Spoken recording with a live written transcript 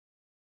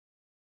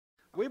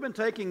We've been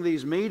taking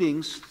these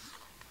meetings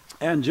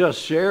and just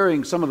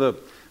sharing some of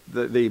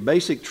the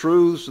basic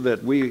truths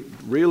that we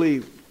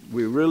really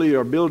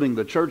are building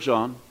the church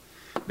on,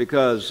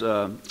 because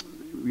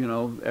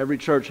every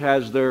church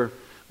has their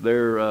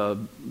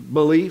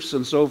beliefs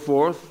and so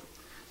forth,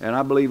 and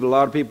I believe a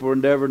lot of people are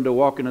endeavoring to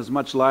walk in as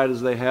much light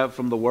as they have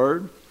from the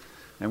Word,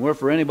 and we're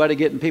for anybody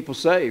getting people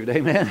saved.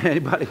 Amen.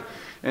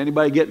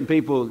 Anybody getting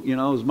people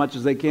as much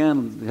as they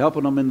can,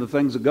 helping them in the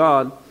things of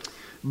God.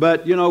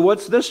 But,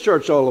 what's this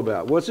church all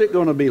about? What's it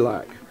going to be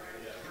like?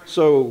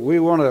 So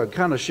we want to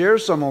kind of share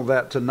some of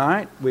that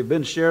tonight. We've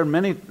been sharing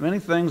many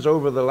things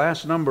over the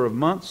last number of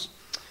months.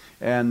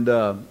 And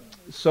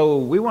so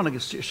we want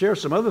to share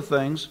some other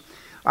things.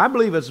 I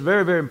believe it's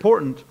very, very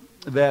important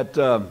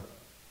that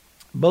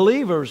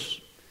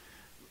believers,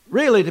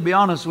 really, to be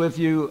honest with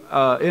you,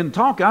 in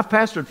talking, I've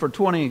pastored for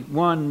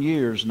 21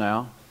 years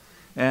now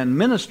and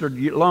ministered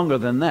longer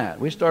than that.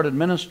 We started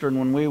ministering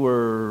when we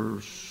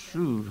were...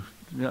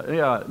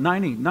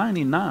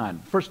 99.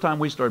 First time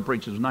we started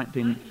preaching was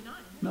 19...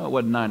 No, it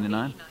wasn't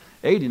 99.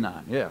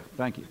 89, yeah,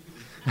 thank you.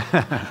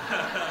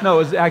 No, it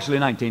was actually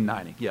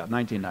 1990. Yeah,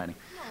 1990.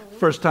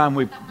 First time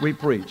we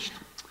preached.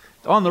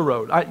 On the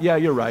road. Yeah,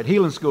 you're right.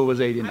 Healing School was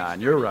 89.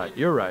 You're right.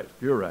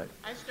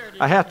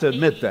 I have to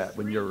admit that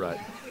when you're right.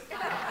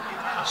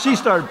 She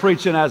started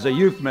preaching as a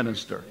youth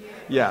minister.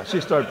 Yeah, she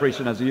started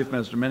preaching as a youth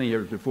minister many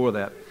years before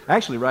that.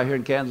 Actually, right here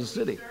in Kansas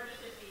City.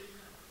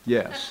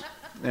 Yes.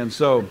 And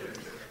so...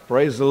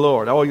 praise the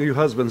Lord. All you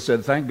husbands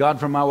said, thank God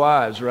for my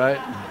wives, right?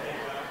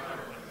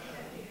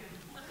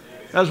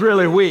 That's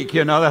really weak,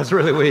 that's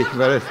really weak.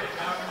 But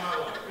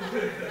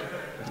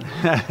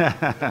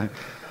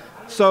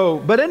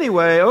but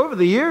anyway, over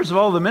the years of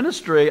all the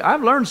ministry,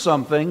 I've learned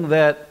something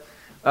that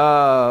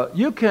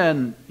you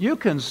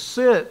can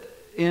sit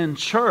in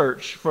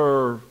church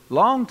for a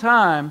long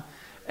time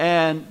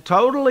and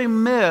totally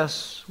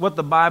miss what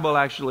the Bible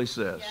actually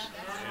says.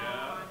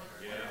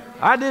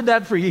 I did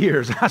that for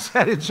years. I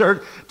sat in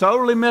church,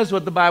 totally missed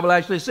what the Bible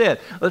actually said.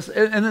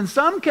 And in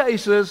some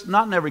cases,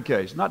 not in every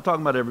case, not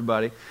talking about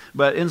everybody,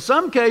 but in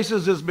some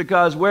cases it's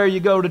because where you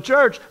go to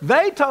church,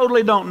 they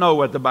totally don't know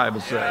what the Bible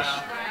says.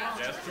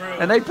 That's true.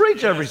 And they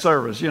preach every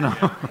service,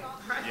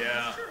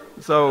 Yeah.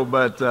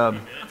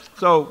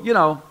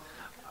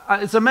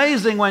 It's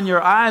amazing when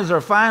your eyes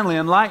are finally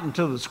enlightened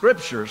to the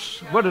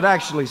Scriptures, what it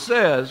actually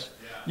says.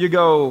 You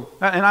go,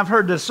 and I've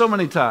heard this so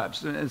many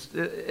times.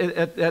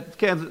 At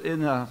Kansas,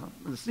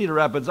 in Cedar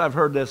Rapids, I've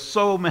heard this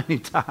so many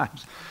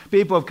times.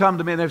 People have come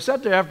to me and they've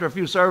sat there after a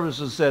few services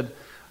and said,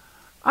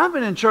 I've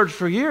been in church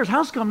for years.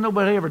 How's come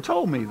nobody ever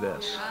told me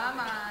this?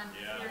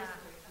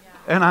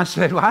 And I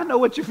said, well, I know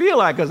what you feel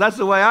like, because that's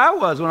the way I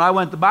was when I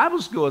went to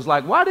Bible school. It's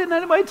like, why didn't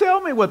anybody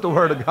tell me what the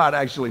Word of God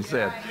actually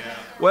said?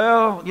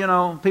 Well,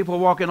 people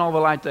walk in all the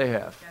light they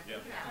have.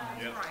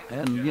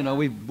 And,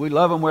 we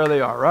love them where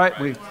they are, right?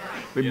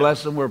 We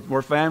bless them.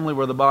 We're family.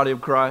 We're the body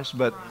of Christ.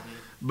 But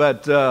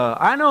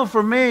I know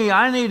for me,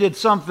 I needed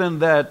something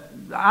that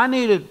I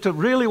needed to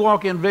really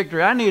walk in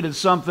victory. I needed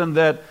something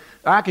that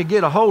I could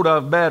get a hold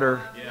of better,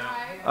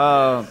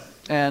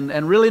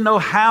 and really know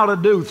how to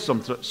do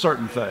some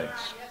certain things.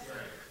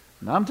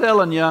 And I'm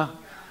telling you,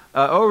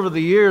 over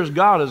the years,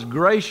 God has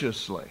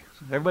graciously,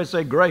 everybody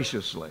say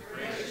graciously,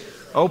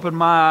 opened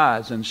my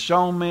eyes and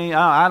shown me.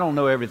 I don't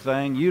know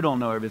everything. You don't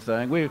know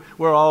everything.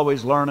 We're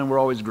always learning. We're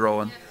always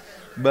growing.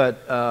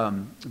 But,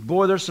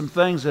 boy, there's some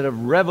things that have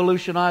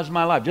revolutionized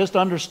my life. Just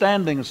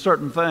understanding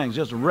certain things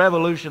just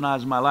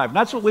revolutionized my life. And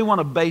that's what we want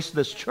to base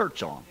this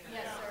church on.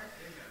 Yes,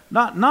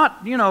 sir.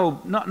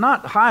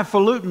 Not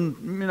highfalutin,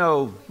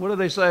 what do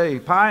they say,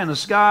 pie in the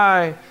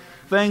sky,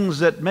 things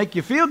that make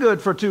you feel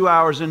good for 2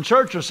 hours in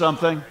church or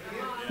something.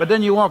 But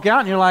then you walk out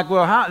and you're like,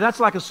 well, that's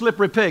like a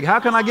slippery pig.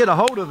 How can I get a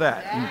hold of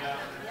that? And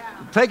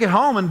take it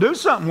home and do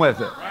something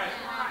with it.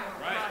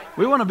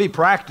 We want to be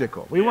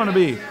practical. We want to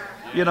be...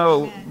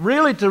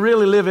 really to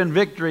really live in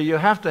victory, you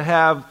have to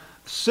have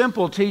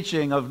simple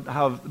teaching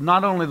of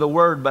not only the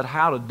Word, but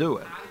how to do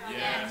it.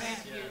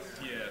 Yes.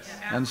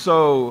 And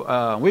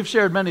so we've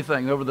shared many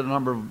things over the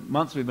number of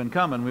months we've been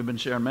coming. We've been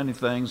sharing many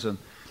things. And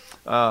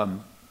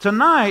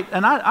tonight,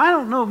 and I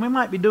don't know, we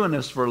might be doing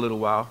this for a little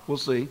while. We'll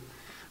see.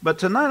 But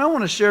tonight I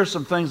want to share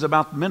some things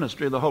about the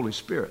ministry of the Holy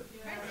Spirit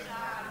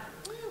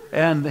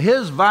and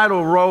His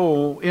vital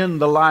role in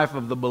the life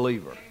of the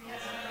believer.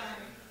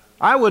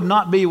 I would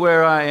not be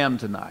where I am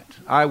tonight.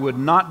 I would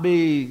not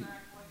be,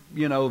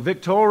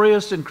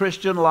 victorious in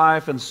Christian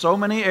life in so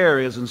many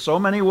areas, in so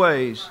many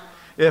ways,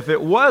 if it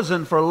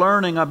wasn't for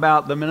learning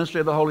about the ministry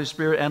of the Holy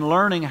Spirit and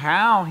learning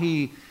how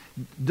He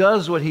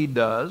does what He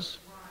does.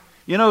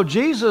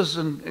 Jesus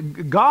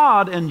and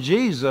God and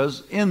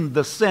Jesus, in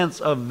the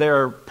sense of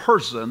their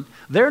person,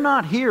 they're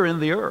not here in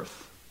the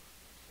earth.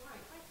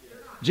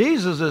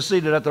 Jesus is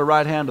seated at the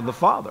right hand of the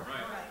Father.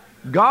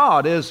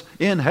 God is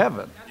in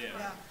heaven.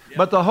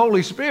 But the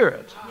Holy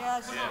Spirit,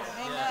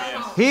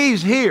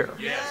 He's here.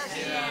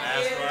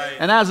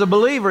 And as a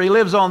believer, He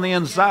lives on the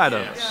inside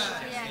of us.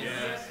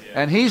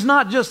 And He's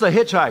not just a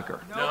hitchhiker.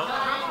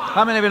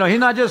 How many of you know he's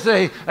not just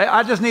saying, hey,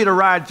 I just need a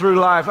ride through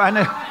life.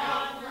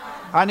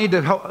 I need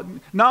to.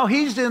 No,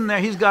 he's in there.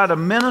 He's got a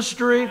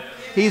ministry.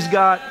 He's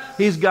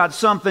got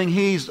something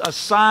he's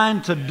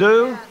assigned to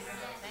do.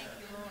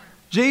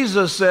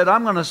 Jesus said,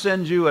 I'm going to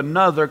send you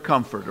another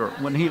comforter.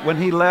 When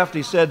he left,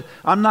 he said,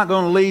 I'm not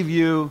going to leave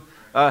you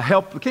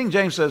King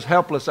James says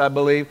helpless, I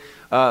believe.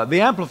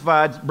 The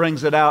Amplified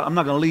brings it out, I'm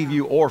not going to leave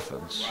you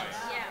orphans.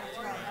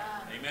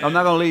 I'm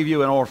not going to leave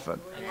you an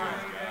orphan.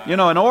 You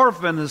know, an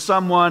orphan is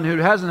someone who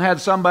hasn't had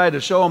somebody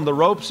to show them the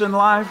ropes in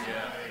life,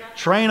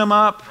 train them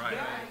up,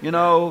 you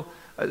know,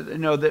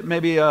 that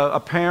maybe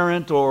a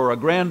parent or a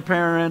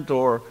grandparent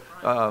or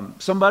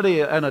somebody,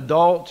 an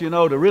adult, you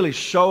know, to really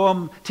show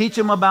them, teach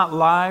them about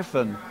life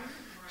and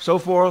so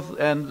forth.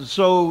 And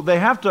so they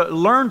have to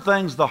learn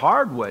things the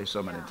hard way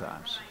so many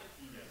times.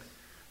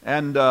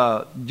 And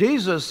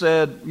Jesus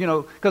said, you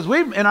know, because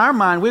in our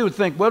mind, we would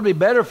think, well, it'd be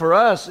better for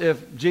us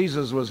if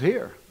Jesus was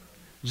here.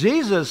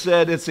 Jesus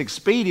said, it's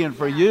expedient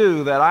for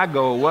you that I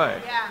go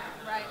away.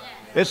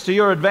 It's to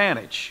your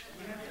advantage.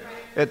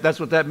 That's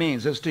what that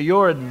means. It's to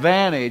your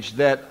advantage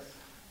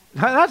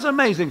that's an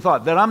amazing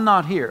thought, that I'm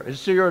not here.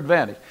 It's to your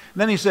advantage.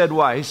 And then he said,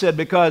 why? He said,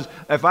 because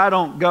if I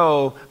don't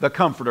go, the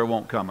Comforter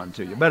won't come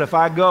unto you. But if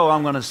I go,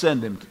 I'm going to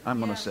send him. I'm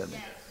going to send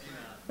him.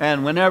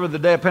 And whenever the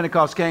day of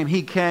Pentecost came,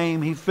 he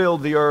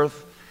filled the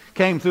earth,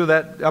 came through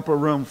that upper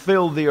room,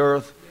 filled the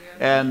earth.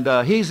 And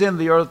he's in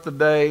the earth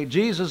today.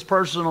 Jesus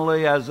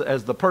personally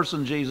as the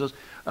person Jesus,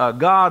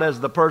 God as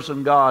the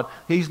person God.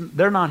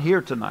 They're not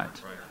here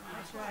tonight.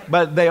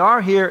 But they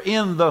are here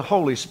in the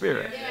Holy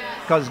Spirit.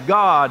 Because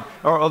God,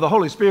 or the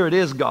Holy Spirit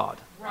is God.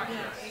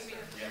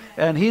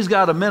 And he's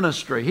got a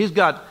ministry. He's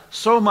got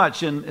so much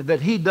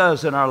that he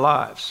does in our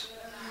lives.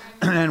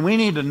 And we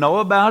need to know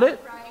about it.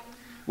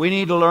 We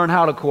need to learn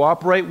how to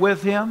cooperate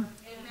with him.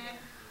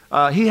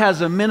 He has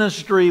a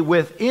ministry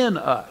within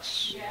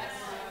us.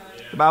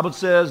 The Bible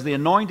says the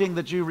anointing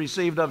that you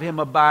received of him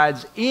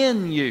abides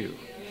in you.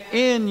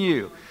 In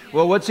you.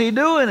 Well, what's he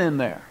doing in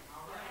there?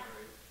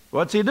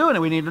 What's he doing?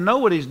 We need to know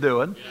what he's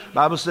doing. The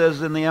Bible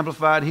says in the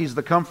Amplified, he's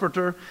the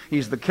comforter,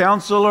 he's the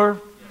counselor,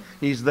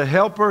 he's the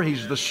helper,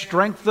 he's the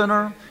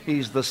strengthener,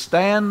 he's the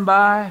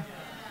standby.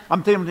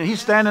 I'm telling you,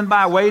 he's standing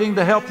by waiting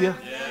to help you.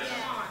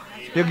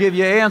 He'll give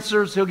you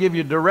answers, he'll give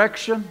you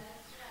direction.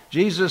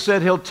 Jesus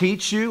said he'll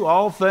teach you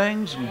all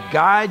things and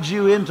guide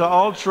you into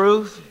all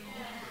truth.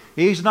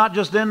 He's not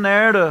just in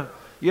there to,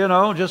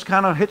 just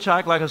kind of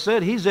hitchhike, like I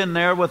said. He's in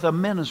there with a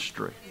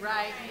ministry.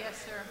 Right,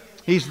 yes, sir.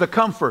 He's the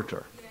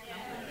comforter.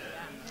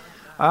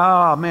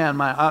 Oh,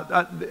 man,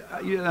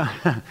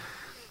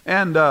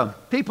 and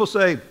people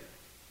say,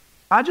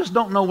 I just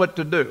don't know what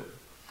to do.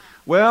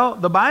 Well,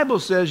 the Bible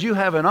says you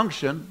have an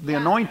unction. The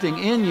anointing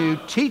in you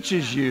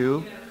teaches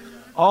you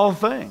all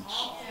things.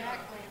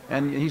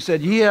 And he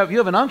said, you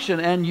have an unction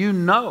and you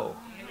know.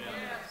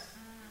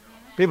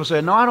 People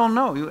say, no, I don't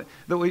know.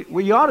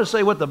 We ought to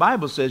say what the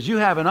Bible says. You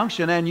have an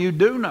unction and you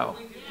do know.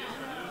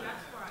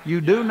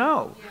 You do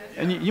know.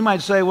 And you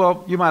might say,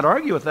 well, you might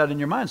argue with that in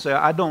your mind. Say,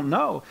 I don't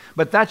know.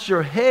 But that's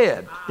your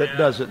head that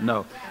doesn't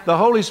know. The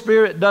Holy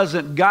Spirit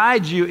doesn't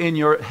guide you in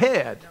your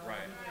head.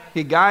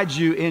 He guides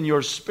you in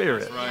your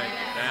spirit. That's right.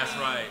 That's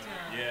right.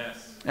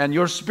 Yes. And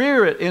your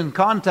spirit in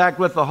contact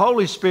with the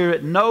Holy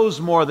Spirit knows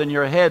more than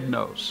your head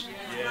knows.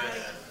 Yes.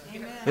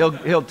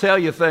 He'll tell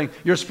you things.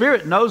 Your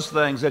spirit knows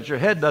things that your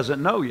head doesn't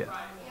know yet.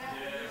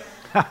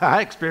 Yes.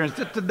 I experienced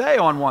it today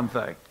on one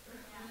thing.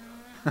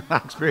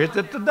 I experienced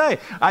it today.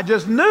 I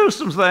just knew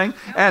some things,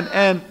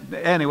 and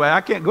anyway,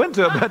 I can't go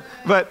into it,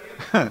 but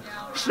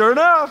sure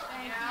enough,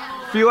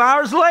 a few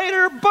hours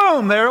later,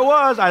 boom, there it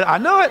was. I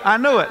knew it.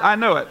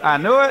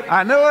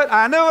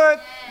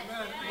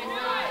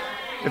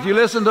 If you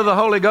listen to the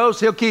Holy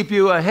Ghost, he'll keep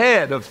you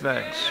ahead of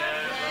things.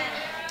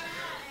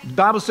 The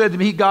Bible said to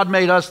me, God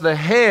made us the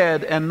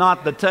head and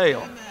not the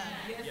tail.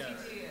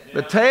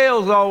 The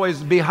tail's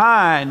always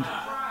behind.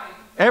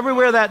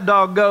 Everywhere that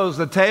dog goes,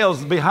 the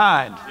tail's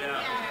behind.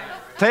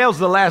 Tail's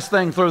the last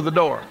thing through the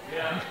door.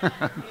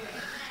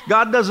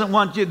 God doesn't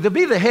want you to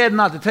be the head,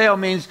 not the tail.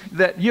 Means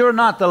that you're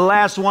not the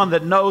last one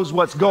that knows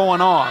what's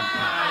going on.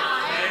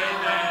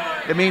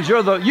 It means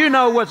you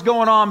know what's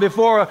going on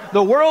before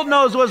the world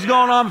knows what's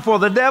going on, before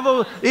the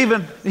devil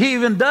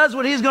even does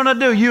what he's going to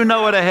do. You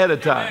know it ahead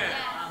of time.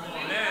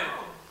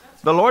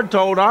 The Lord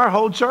told our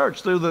whole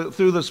church through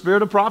the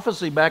spirit of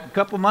prophecy back a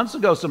couple months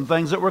ago some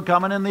things that were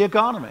coming in the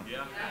economy.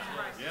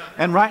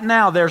 And right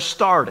now they're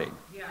starting.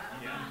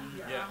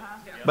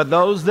 But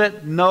those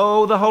that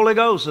know the Holy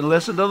Ghost and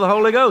listen to the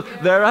Holy Ghost,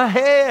 they're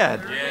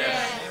ahead.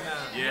 Yes.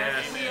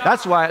 Yes.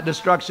 That's why at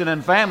destruction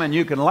and famine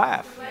you can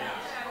laugh.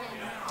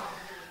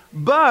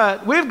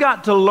 But we've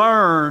got to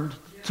learn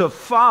to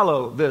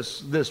follow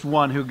this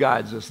one who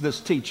guides us, this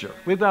teacher.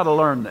 We've got to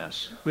learn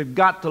this. We've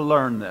got to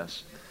learn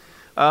this.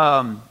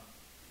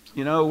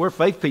 We're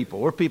faith people.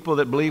 We're people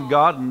that believe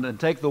God and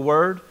take the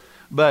Word.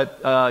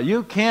 But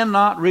you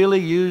cannot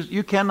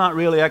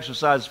really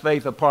exercise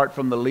faith apart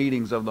from the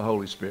leadings of the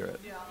Holy Spirit.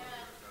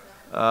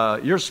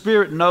 Your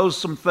spirit knows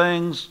some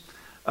things.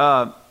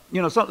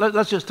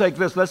 let's just take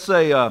this. Let's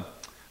say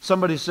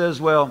somebody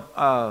says, well,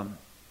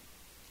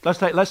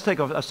 let's take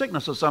a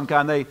sickness of some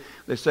kind.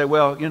 They say,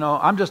 well,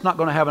 I'm just not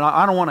going to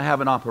I don't want to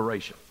have an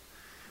operation.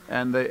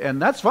 And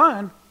that's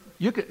fine.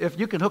 If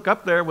you can hook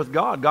up there with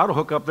God, God will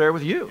hook up there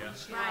with you.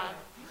 Yes. Right.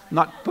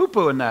 Not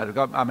poo-pooing that.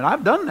 I mean,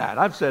 I've done that.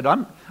 I've said,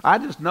 I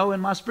just know in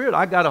my spirit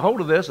I got a hold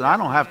of this, and I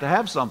don't have to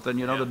have something,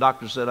 the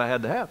doctor said I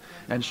had to have.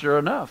 And sure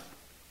enough,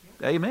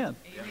 amen.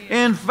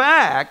 In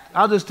fact,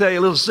 I'll just tell you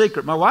a little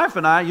secret. My wife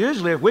and I,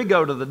 usually if we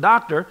go to the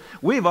doctor,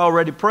 we've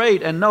already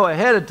prayed and know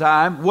ahead of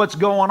time what's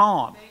going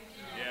on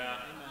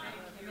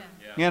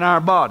in our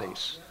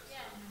bodies.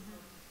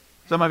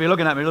 Some of you are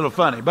looking at me a little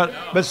funny,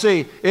 but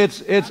see,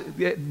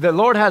 the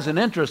Lord has an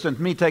interest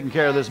in me taking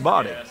care of this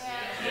body.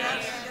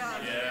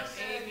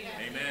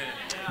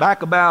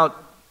 Back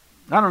about,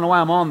 I don't know why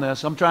I'm on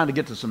this. I'm trying to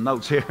get to some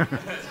notes here.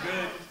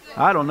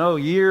 I don't know,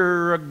 a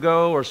year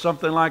ago or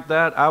something like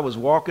that, I was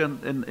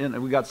walking,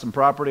 we got some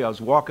property, I was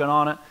walking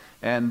on it,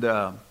 and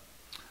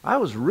I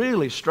was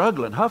really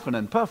struggling, huffing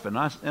and puffing,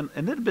 and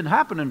it had been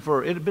happening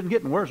it had been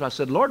getting worse. I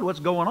said, Lord, what's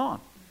going on?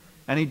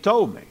 And He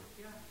told me,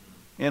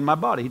 in my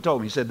body, He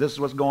told me, He said, this is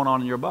what's going on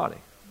in your body.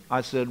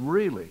 I said,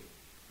 really?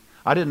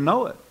 I didn't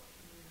know it.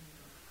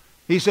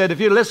 He said,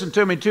 if you listened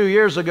to me 2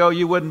 years ago,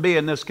 you wouldn't be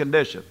in this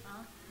condition.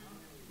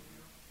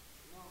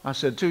 I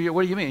said, 2 years?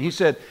 What do you mean? He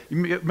said,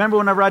 remember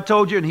whenever I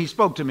told you? And he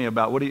spoke to me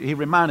about what he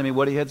reminded me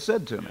what he had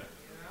said to me.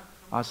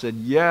 I said,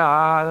 yeah,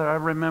 I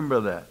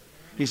remember that.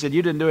 He said,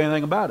 you didn't do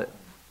anything about it.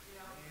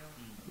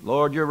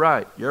 Lord, you're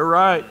right. You're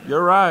right.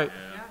 You're right.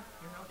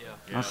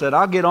 I said,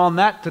 I'll get on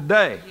that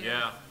today.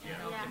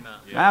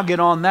 I'll get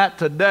on that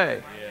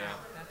today.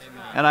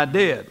 And I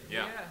did.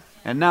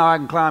 And now I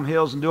can climb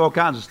hills and do all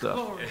kinds of stuff.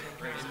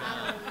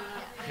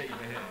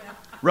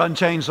 Run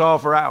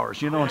chainsaw for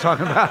hours. You know what I'm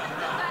talking about?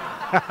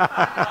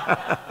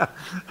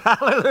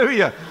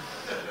 Hallelujah.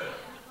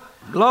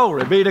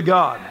 Glory be to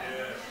God.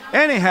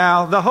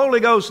 Anyhow, the Holy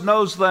Ghost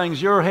knows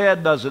things your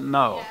head doesn't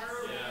know.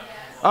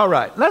 All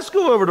right, let's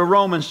go over to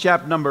Romans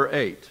chapter number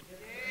 8.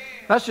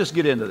 Let's just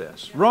get into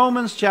this.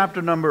 Romans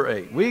chapter number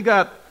 8. We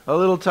got a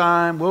little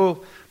time.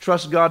 We'll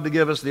trust God to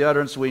give us the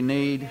utterance we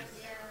need.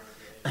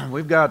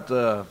 We've got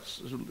the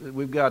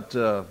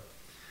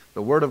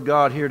Word of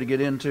God here to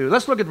get into.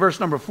 Let's look at verse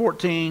number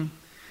 14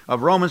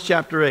 of Romans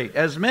chapter 8.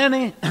 As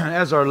many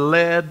as are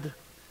led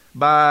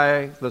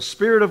by the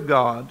Spirit of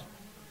God,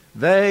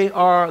 they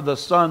are the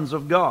sons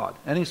of God.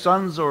 Any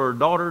sons or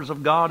daughters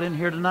of God in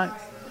here tonight?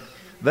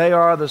 They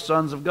are the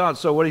sons of God.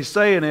 So what he's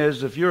saying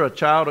is, if you're a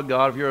child of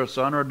God, if you're a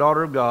son or a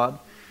daughter of God,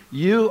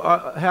 you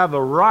have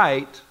a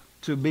right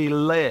to be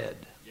led.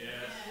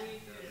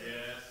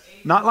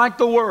 Not like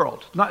the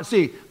world.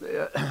 See,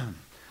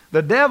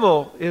 the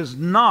devil is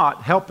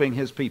not helping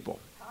his people.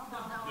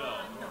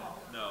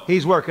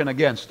 He's working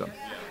against them.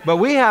 But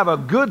we have a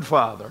good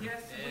Father.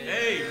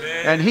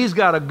 And He's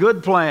got a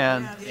good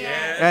plan.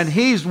 And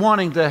He's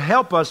wanting to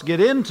help us get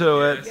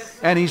into it.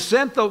 And He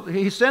sent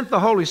the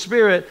Holy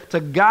Spirit to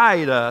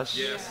guide us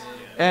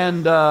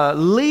and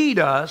lead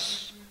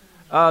us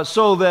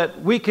so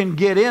that we can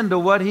get into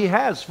what He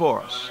has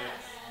for us.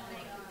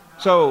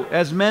 So,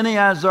 as many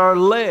as are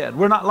led.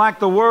 We're not like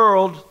the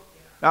world.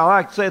 I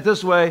like to say it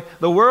this way.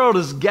 The world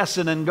is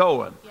guessing and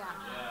going.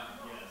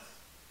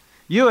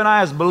 You and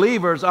I as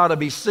believers ought to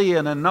be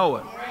seeing and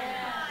knowing.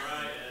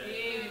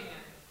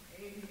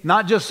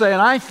 Not just saying,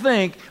 I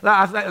think,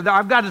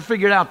 I've got to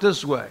figure it out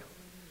this way.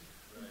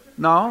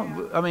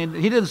 No, I mean,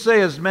 He didn't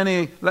say as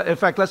many. In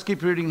fact, let's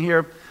keep reading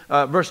here.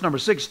 Verse number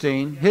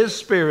 16. His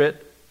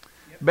Spirit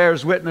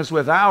bears witness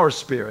with our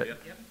spirit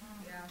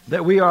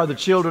that we are the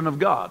children of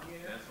God.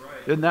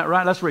 Isn't that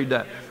right? Let's read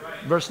that.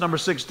 Verse number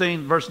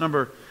 16,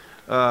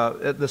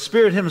 the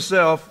Spirit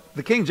Himself,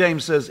 the King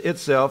James says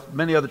itself,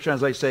 many other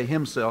translations say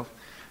Himself.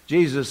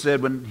 Jesus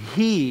said when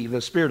He,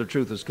 the Spirit of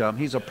truth, has come,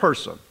 He's a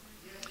person.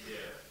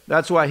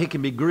 That's why He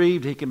can be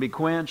grieved, He can be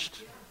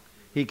quenched,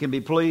 He can be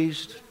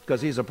pleased,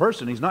 because He's a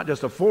person. He's not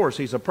just a force,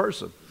 He's a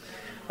person.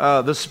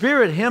 The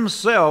Spirit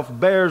Himself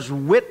bears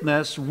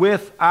witness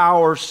with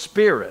our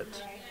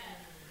spirit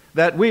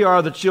that we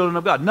are the children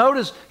of God.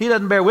 Notice He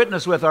doesn't bear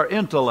witness with our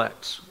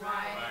intellects.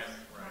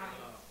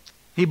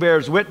 He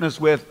bears witness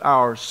with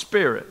our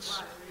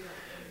spirits.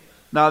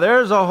 Now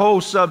there's a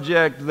whole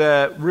subject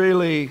that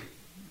really,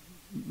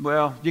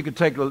 well, you could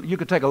take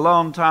a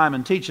long time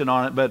in teaching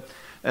on it,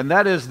 and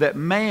that is that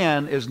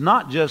man is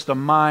not just a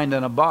mind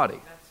and a body.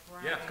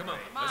 Yeah, come on.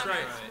 That's right.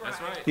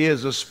 That's right. He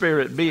is a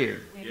spirit being.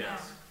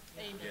 Yes.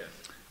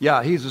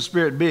 Yeah, He's a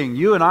spirit being.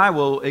 You and I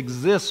will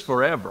exist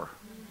forever.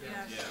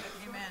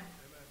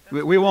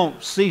 We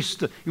won't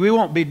we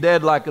won't be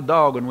dead like a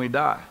dog when we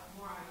die.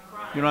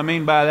 You know what I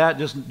mean by that?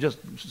 Just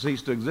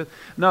cease to exist.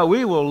 No,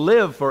 we will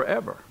live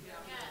forever.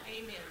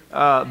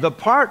 The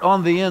part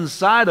on the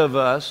inside of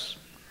us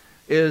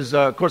is,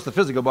 of course, the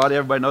physical body.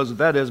 Everybody knows what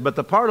that is. But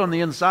the part on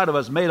the inside of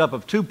us made up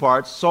of two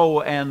parts,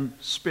 soul and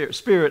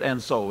spirit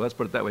and soul. Let's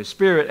put it that way,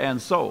 spirit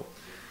and soul.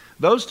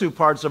 Those two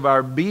parts of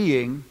our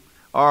being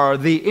or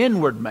the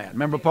inward man.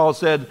 Remember Paul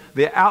said,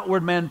 the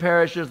outward man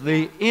perishes,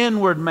 the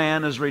inward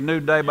man is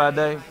renewed day by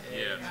day.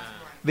 Yes.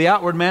 The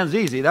outward man's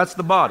easy. That's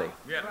the body.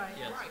 Yeah.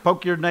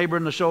 Poke your neighbor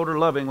in the shoulder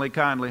lovingly,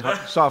 kindly,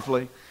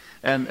 softly.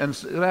 And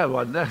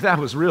that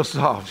was real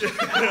soft.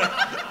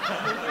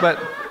 But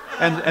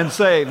and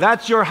say,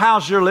 that's your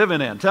house you're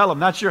living in. Tell them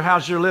that's your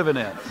house you're living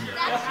in.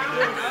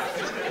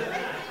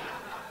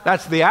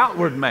 That's the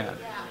outward man.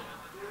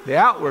 The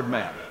outward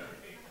man.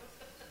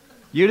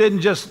 You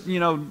didn't just,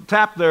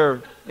 tap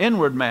their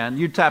inward man.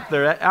 You tapped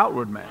their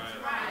outward man.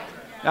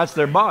 That's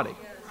their body.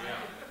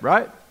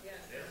 Right?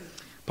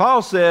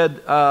 Paul said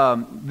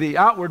the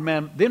outward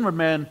man, the inward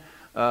man,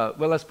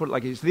 let's put it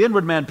like this. The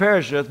inward man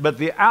perisheth, but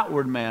the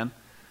outward man,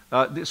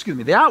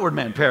 the outward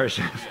man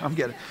perisheth.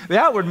 The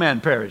outward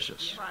man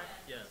perishes.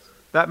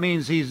 That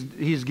means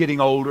he's getting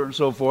older and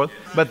so forth.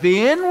 But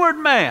the inward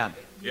man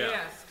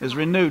is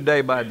renewed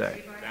day by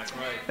day. That's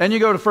right. And you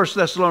go to 1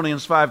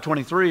 Thessalonians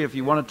 5:23. If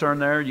you want to turn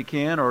there, you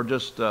can, or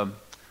just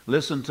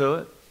listen to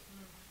it.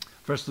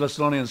 1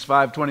 Thessalonians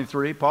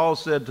 5:23. Paul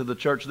said to the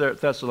church there at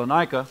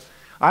Thessalonica,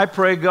 I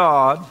pray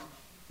God,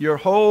 your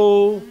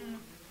whole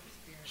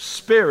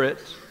spirit,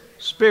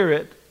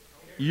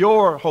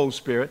 your whole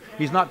spirit.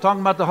 He's not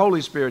talking about the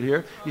Holy Spirit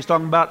here. He's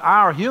talking about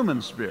our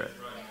human spirit.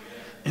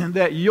 And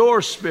that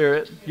your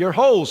spirit, your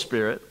whole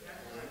spirit,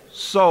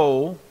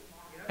 soul,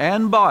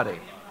 and body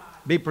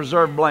be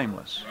preserved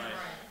blameless.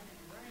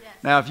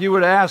 Now, if you were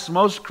to ask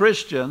most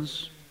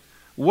Christians,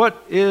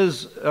 what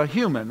is a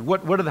human?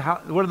 What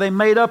are they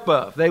made up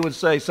of? They would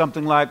say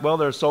something like, well,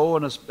 their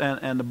soul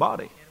and a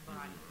body.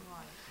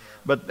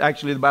 But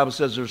actually, the Bible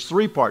says there's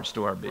three parts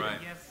to our being. Right.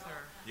 Yes,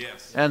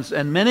 sir. Yes.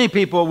 And many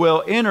people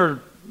will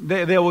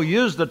they will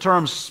use the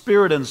term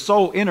spirit and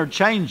soul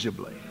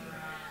interchangeably.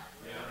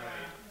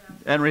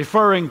 And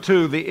referring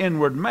to the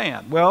inward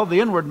man. Well, the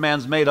inward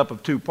man's made up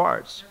of two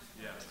parts.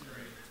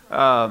 We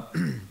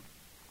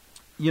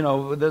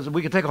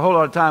could take a whole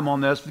lot of time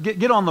on this.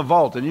 Get on the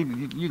vault, and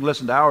you can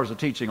listen to hours of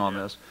teaching on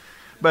this.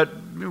 But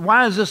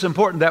why is this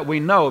important that we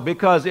know?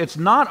 Because it's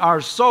not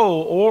our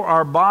soul or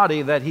our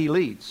body that he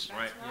leads.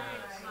 Right.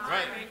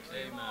 Right.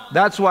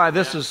 That's why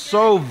this is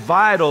so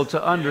vital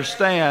to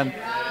understand.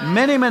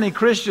 Many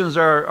Christians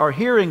are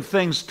hearing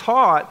things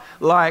taught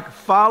like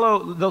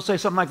they'll say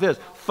something like this,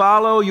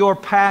 follow your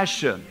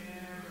passion.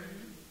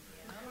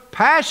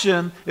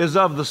 Passion is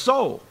of the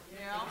soul.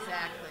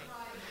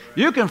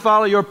 You can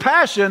follow your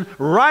passion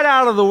right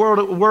out of the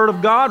Word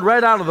of God,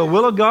 right out of the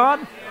will of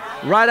God,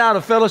 right out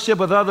of fellowship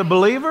with other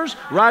believers,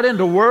 right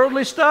into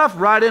worldly stuff,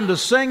 right into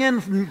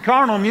singing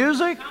carnal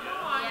music.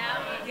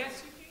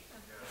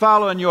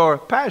 Following your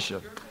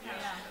passion.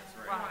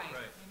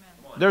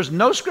 There's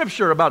no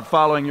scripture about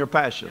following your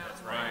passion.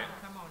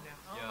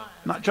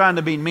 I'm not trying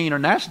to be mean or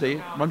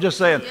nasty. I'm just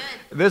saying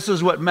this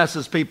is what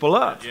messes people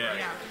up.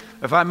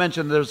 If I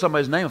mention there's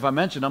somebody's name, if I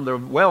mention them, they're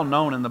well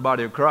known in the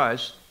body of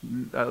Christ.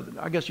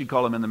 I guess you'd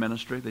call them in the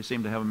ministry. They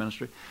seem to have a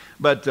ministry.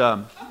 But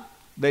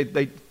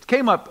they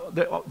came up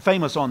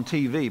famous on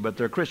TV, but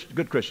they're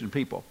good Christian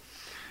people.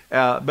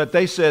 But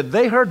they said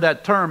they heard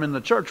that term in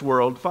the church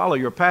world, follow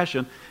your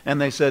passion, and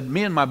they said,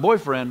 me and my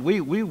boyfriend,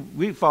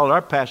 we followed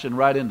our passion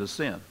right into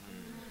sin.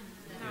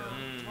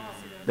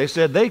 They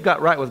said they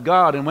got right with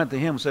God and went to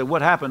him and said,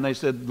 what happened? They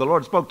said, the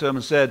Lord spoke to them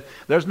and said,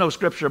 there's no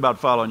scripture about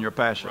following your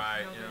passion.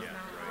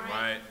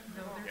 Right.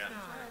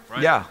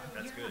 Yeah.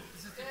 That's good.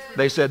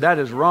 They said, that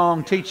is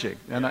wrong teaching.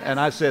 And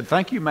I said,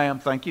 thank you, ma'am.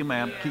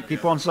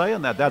 Keep on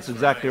saying that. That's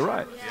exactly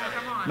right.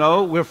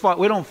 No,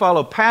 we don't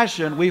follow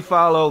passion. We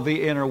follow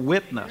the inner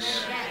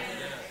witness.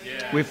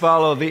 We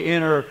follow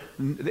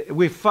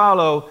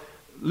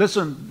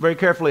listen very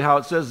carefully how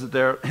it says it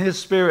there. His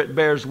spirit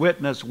bears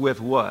witness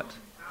with what?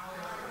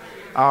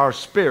 Our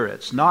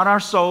spirits, not our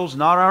souls,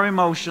 not our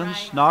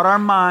emotions, not our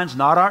minds,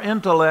 not our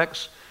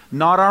intellects,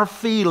 not our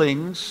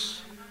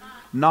feelings,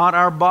 not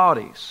our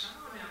bodies.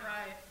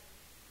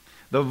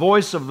 The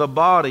voice of the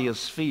body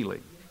is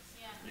feeling.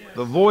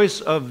 The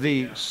voice of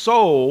the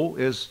soul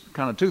is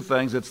kind of two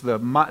things. It's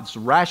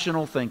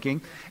rational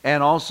thinking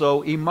and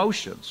also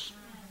emotions.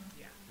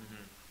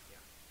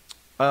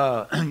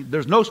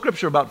 There's no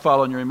scripture about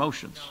following your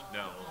emotions.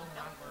 No.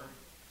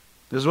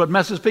 This is what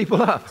messes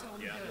people up.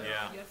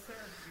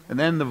 And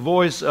then the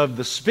voice of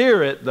the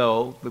spirit,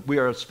 though, we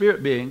are a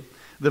spirit being,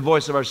 the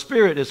voice of our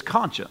spirit is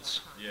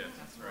conscience. Yes,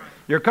 that's right.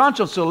 Your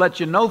conscience will let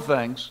you know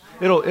things.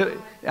 I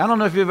don't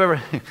know if you've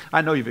ever,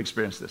 I know you've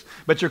experienced this,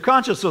 but your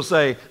conscience will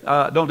say,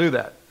 don't do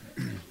that.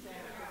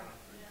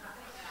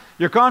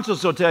 Your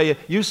conscience will tell you,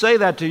 you say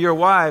that to your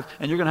wife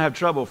and you're going to have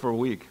trouble for a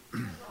week.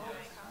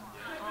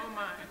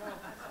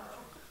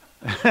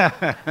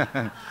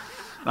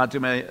 Not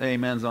too many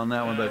amens on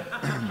that one, but...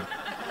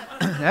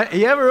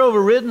 You ever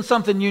overridden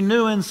something you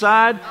knew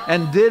inside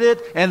and did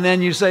it, and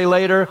then you say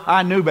later,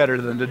 I knew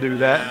better than to do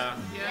that?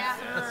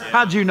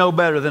 How'd you know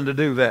better than to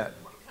do that?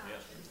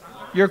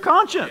 Your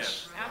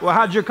conscience. Well,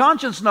 how'd your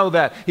conscience know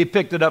that? He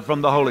picked it up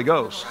from the Holy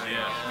Ghost.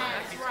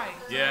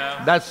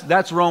 Yeah.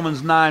 That's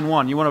Romans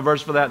 9:1. You want a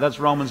verse for that? That's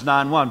Romans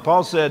 9:1.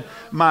 Paul said,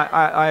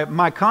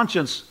 my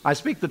conscience, I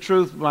speak the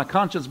truth, my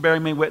conscience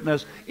bearing me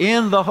witness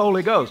in the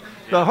Holy Ghost.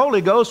 The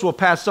Holy Ghost will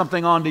pass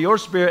something on to your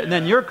spirit, and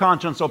then your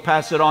conscience will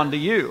pass it on to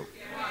you.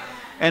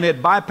 And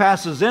it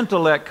bypasses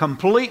intellect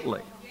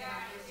completely.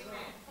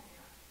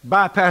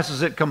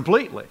 Bypasses it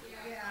completely.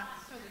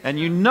 And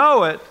you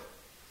know it,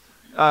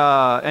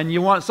 and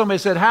you want, somebody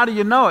said, how do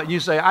you know it?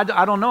 You say, I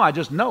don't know, I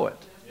just know it.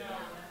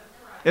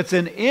 It's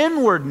an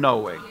inward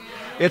knowing.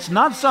 It's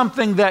not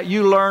something that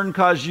you learn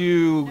because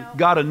you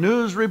got a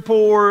news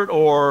report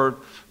or,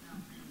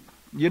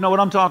 you know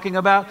what I'm talking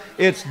about?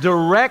 It's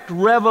direct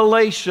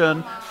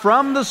revelation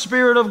from the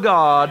Spirit of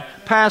God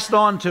passed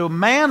on to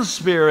man's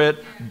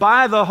spirit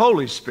by the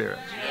Holy Spirit.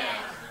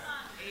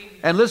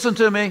 And listen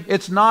to me,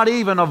 it's not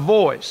even a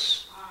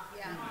voice.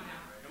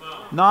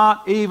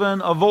 Not even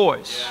a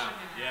voice.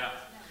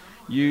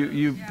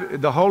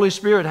 The Holy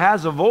Spirit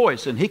has a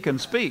voice and He can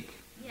speak.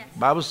 The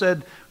Bible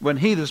said, when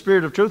He, the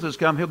Spirit of truth, has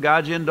come, He'll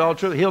guide you into all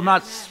truth. He'll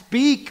not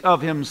speak of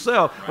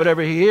Himself.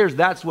 Whatever He hears,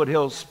 that's what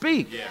He'll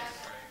speak. Yes.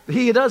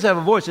 He does have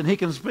a voice and He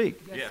can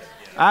speak. Yes.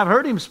 I've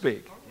heard Him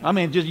speak. I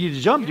mean, you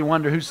jump, you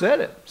wonder who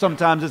said it.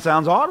 Sometimes it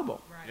sounds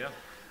audible. Right.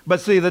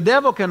 But see, the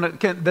devil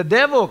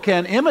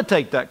can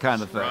imitate that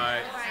kind of thing.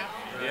 Right.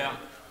 Yeah.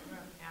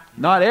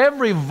 Not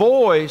every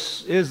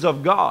voice is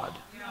of God.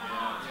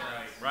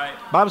 Right.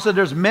 The Bible said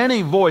there's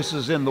many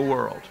voices in the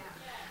world.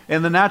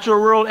 In the natural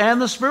world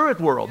and the spirit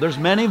world. There's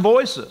many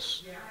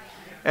voices.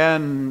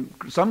 And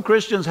some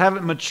Christians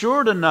haven't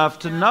matured enough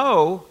to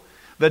know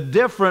the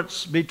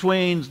difference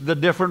between the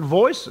different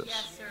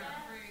voices.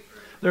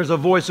 There's a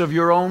voice of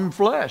your own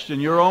flesh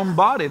and your own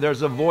body.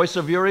 There's a voice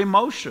of your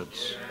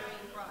emotions.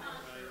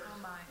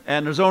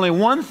 And there's only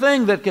one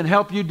thing that can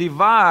help you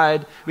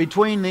divide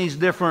between these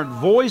different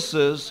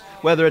voices,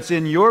 whether it's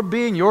in your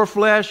being, your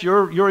flesh,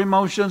 your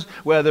emotions,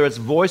 whether it's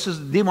voices,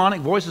 demonic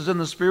voices in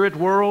the spirit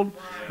world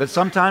that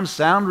sometimes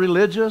sound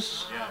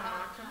religious,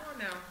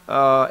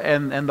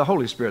 and the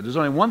Holy Spirit. There's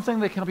only one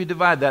thing that can help you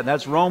divide that, and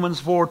that's Romans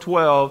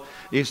 4:12.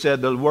 He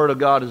said the Word of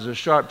God is a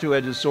sharp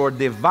two-edged sword,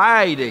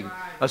 dividing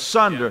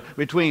asunder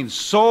between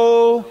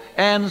soul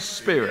and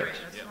spirit,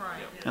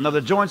 and of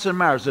the joints and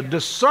marrows, the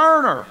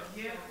discerner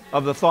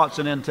of the thoughts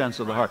and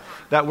intents of the heart.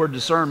 That word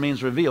discern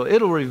means reveal.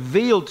 It'll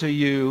reveal to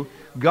you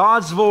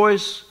God's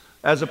voice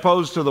as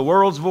opposed to the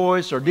world's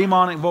voice or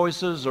demonic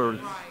voices, or,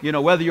 you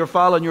know, whether you're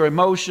following your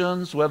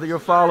emotions, whether you're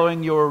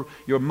following your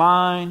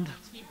mind.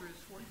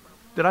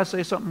 Did I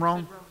say something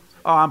wrong?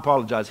 Oh, I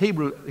apologize.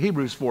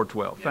 Hebrews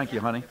 4:12. Thank you,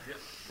 honey.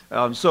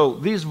 So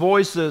these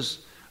voices,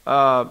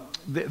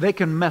 they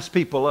can mess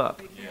people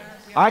up.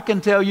 I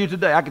can tell you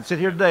today, I can sit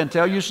here today and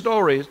tell you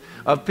stories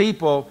of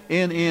people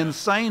in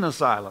insane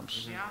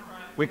asylums.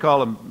 We call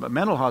them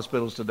mental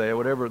hospitals today or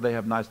whatever. They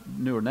have nice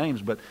newer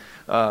names, but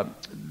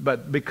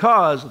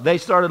because they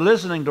started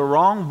listening to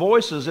wrong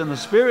voices in the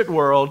spirit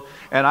world,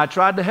 and I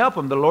tried to help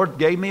them. The Lord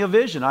gave me a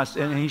vision,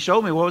 and He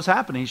showed me what was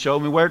happening. He showed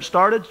me where it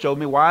started, showed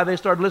me why they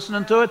started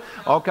listening to it,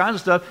 all kinds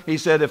of stuff. He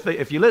said, if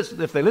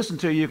they listen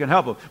to you, you can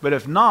help them. But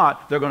if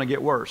not, they're going to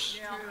get worse.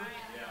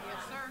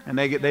 And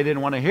they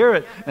didn't want to hear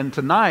it. And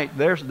tonight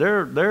they're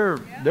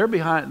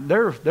behind.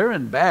 They're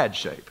in bad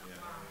shape.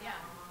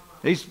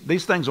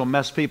 These things will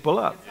mess people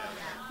up.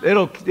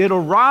 It'll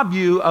rob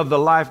you of the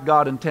life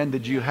God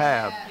intended you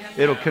have.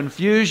 It'll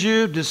confuse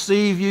you,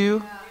 deceive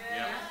you.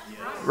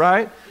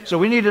 Right? So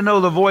we need to know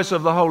the voice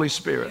of the Holy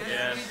Spirit.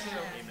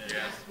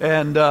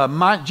 And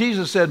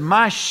Jesus said,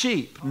 "My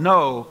sheep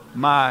know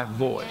my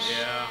voice."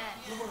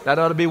 That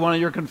ought to be one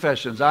of your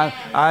confessions.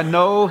 I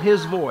know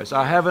His voice.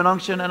 I have an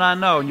unction and I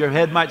know. And your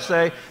head might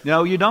say,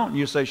 no, you don't. And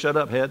you say, shut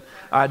up, head.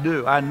 I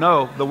do. I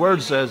know. The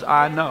Word says,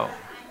 I know.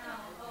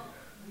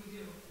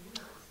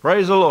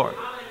 Praise the Lord.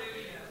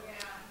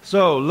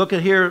 So look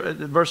at here at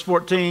verse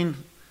 14.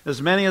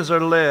 As many as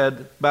are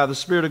led by the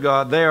Spirit of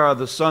God, they are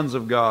the sons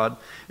of God.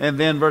 And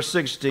then verse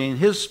 16,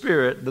 His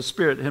Spirit, the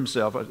Spirit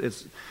Himself,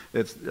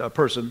 it's a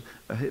person,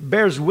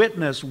 bears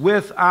witness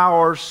with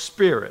our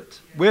spirit,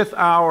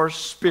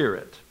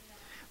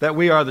 that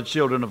we are the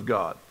children of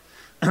God.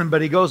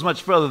 But He goes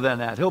much further than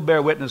that. He'll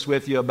bear witness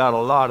with you about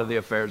a lot of the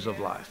affairs of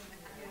life.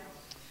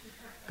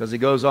 Because He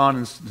goes on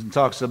and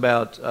talks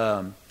about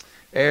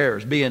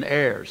heirs, being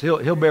heirs.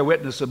 He'll bear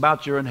witness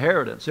about your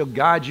inheritance. He'll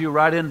guide you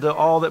right into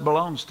all that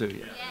belongs to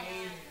you.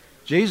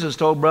 Jesus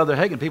told Brother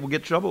Hagin, people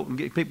get trouble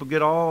and people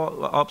get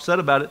all upset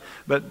about it,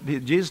 but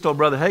Jesus told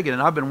Brother Hagin,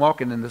 and I've been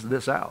walking in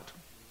this out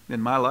in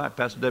my life,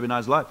 Pastor Debbie and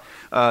I's life.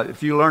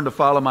 If you learn to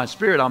follow my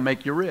Spirit, I'll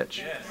make you rich.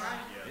 Yes.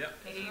 Yep.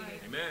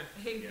 Amen.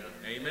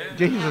 Amen.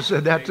 Jesus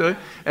said that to him.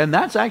 And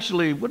that's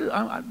actually,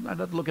 I'd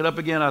have to look it up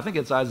again. I think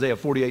it's Isaiah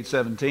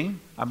 48:17.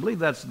 I believe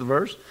that's the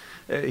verse.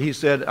 He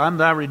said, I'm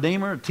thy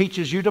Redeemer,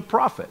 teaches you to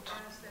profit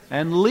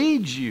and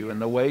leads you in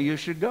the way you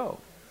should go.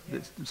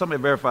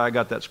 Somebody verify I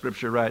got that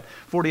scripture right.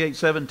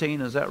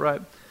 48:17, is that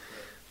right?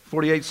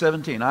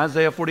 48:17,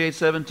 Isaiah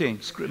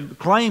 48:17.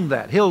 Claim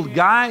that. He'll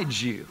guide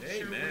you.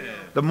 Amen.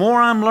 The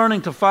more I'm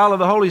learning to follow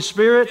the Holy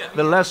Spirit,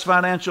 the less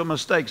financial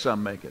mistakes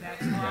I'm making.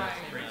 That's right.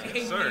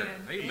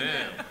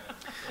 Amen.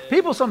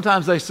 People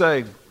sometimes they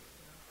say,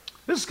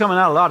 this is coming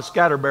out a lot of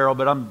scatter barrel,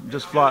 but I'm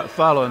just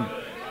following,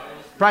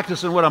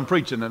 practicing what I'm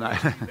preaching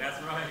tonight.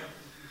 That's right.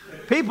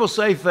 People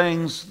say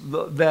things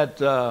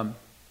that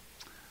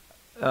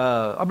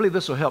I believe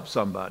this will help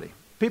somebody.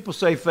 People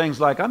say things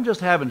like, I'm just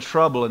having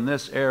trouble in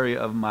this area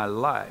of my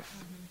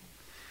life.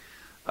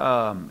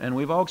 And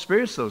we've all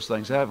experienced those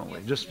things, haven't we?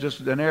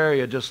 Just an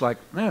area just like,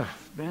 man,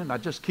 I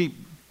just keep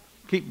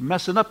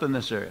messing up in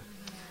this area.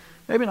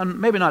 Maybe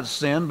not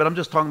sin, but I'm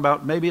just talking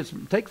about maybe it's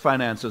take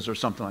finances or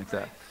something like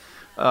that.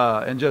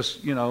 And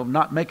just,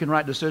 not making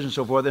right decisions and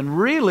so forth. And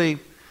really,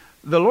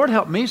 the Lord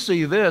helped me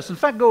see this. In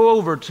fact, go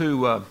over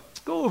to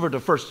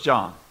 1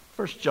 John.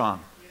 1 John.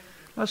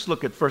 Let's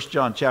look at 1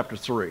 John chapter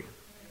 3.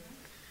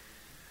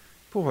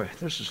 Boy,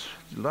 there's just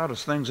a lot of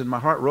things in my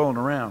heart rolling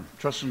around,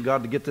 trusting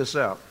God to get this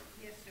out.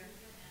 Yes, sir.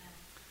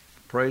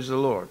 Praise the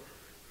Lord.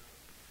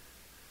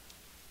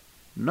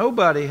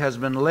 Nobody has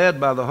been led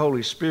by the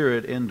Holy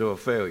Spirit into a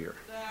failure.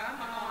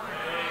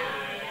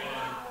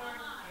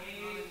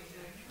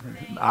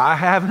 I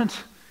haven't.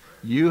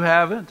 You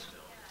haven't.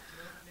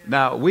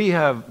 Now, we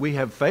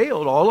have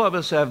failed. All of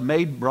us have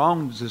made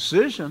wrong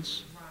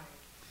decisions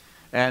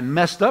and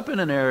messed up in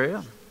an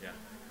area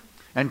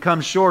and come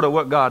short of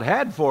what God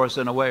had for us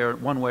in a way or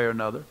one way or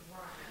another.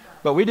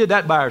 But we did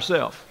that by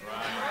ourselves.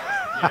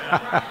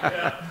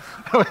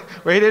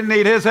 We didn't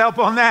need His help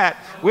on that.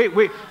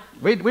 We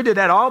did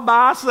that all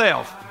by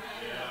ourselves.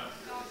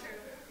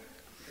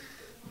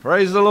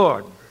 Praise the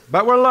Lord.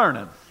 But we're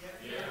learning.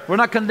 We're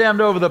not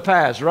condemned over the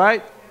past,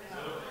 right?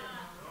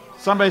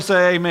 Somebody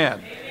say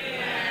amen.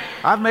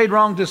 I've made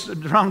wrong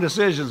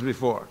decisions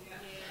before.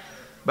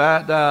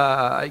 But,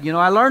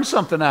 I learned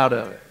something out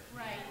of it.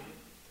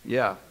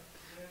 Yeah.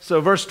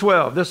 So verse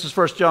 12, this is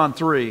 1 John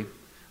 3,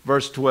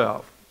 verse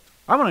 12.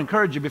 I want to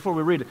encourage you before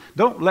we read it,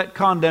 don't let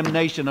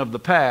condemnation of the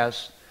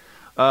past,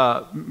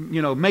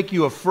 make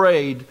you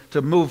afraid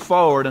to move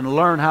forward and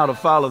learn how to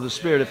follow the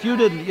Spirit. If you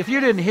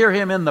didn't hear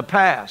Him in the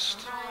past,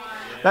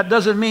 that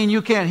doesn't mean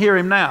you can't hear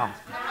Him now.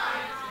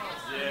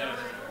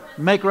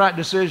 Make right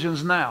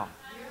decisions now.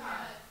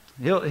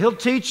 He'll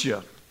teach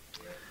you.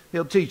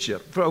 He'll teach you.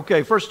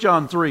 Okay, 1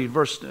 John 3,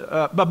 verse.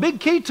 A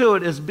big key to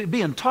it is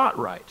being taught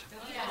right.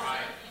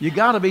 You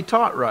got to be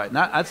taught right.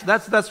 Now,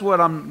 that's what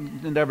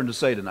I'm endeavoring to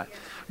say tonight.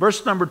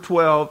 Verse number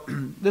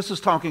 12. This is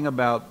talking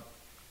about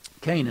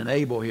Cain and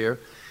Abel here.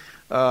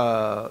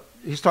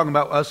 He's talking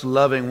about us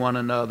loving one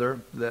another.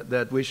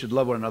 That we should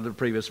love one another. The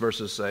previous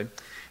verses say.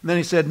 And then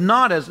he said,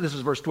 this is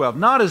verse 12.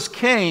 Not as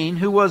Cain,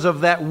 who was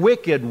of that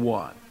wicked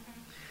one,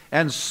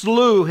 and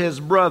slew his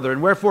brother.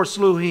 And wherefore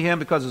slew he him?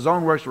 Because his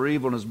own works were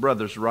evil and his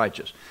brother's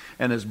righteous.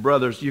 And his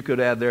brother's, you could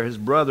add there, his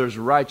brother's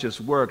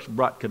righteous works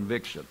brought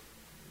conviction.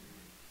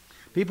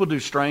 People do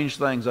strange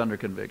things under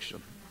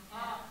conviction.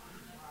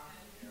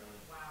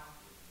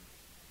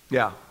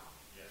 Yeah.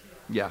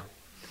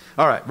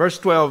 All right, verse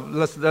 12,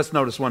 let's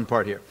notice one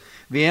part here.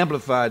 The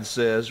Amplified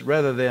says,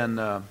 rather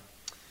than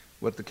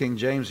what the King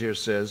James here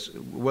says,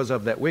 was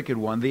of that wicked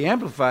one, the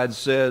Amplified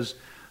says,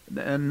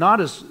 and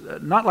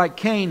not like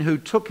Cain, who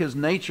took his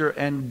nature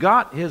and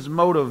got his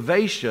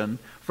motivation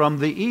from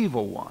the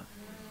evil one.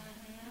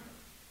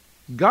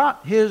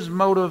 Got his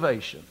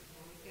motivation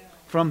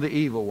from the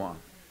evil one.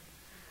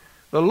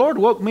 The Lord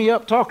woke me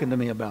up talking to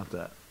me about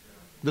that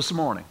this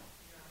morning.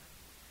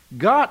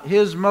 Got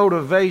his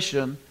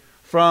motivation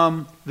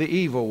from the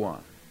evil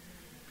one.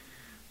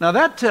 Now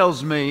that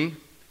tells me,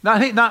 by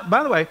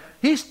the way,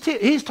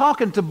 he's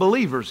talking to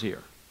believers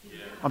here.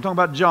 I'm talking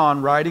about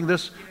John writing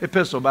this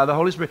epistle by the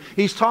Holy Spirit.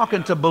 He's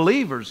talking to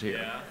believers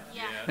here.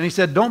 And he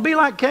said, don't be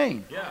like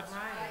Cain.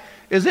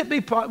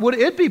 Would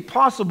it be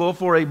possible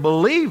for a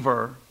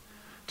believer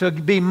to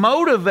be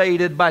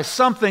motivated by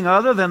something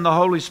other than the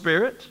Holy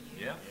Spirit?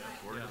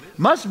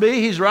 Must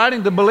be. He's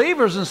writing to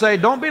believers and say,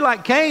 don't be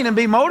like Cain and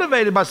be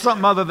motivated by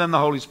something other than the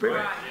Holy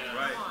Spirit.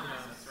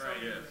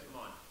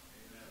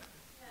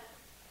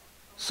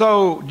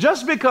 So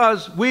just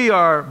because we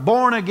are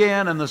born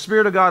again and the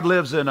Spirit of God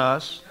lives in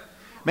us,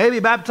 maybe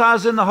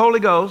baptized in the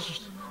Holy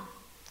Ghost,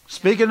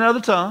 speaking in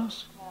other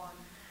tongues,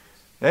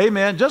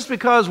 amen, just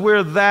because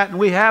we're that and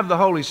we have the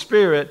Holy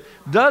Spirit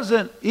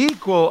doesn't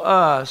equal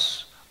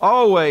us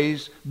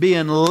always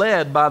being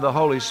led by the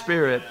Holy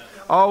Spirit,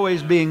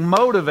 always being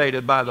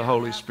motivated by the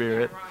Holy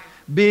Spirit,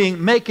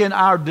 making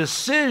our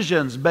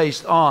decisions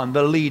based on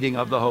the leading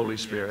of the Holy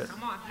Spirit.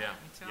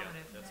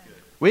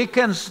 We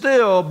can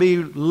still be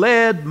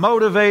led,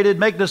 motivated,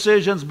 make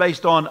decisions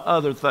based on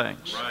other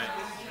things.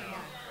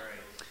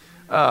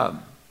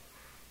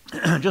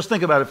 Just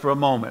think about it for a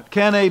moment.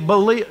 Can a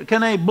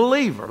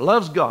believer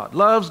loves God,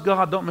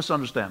 don't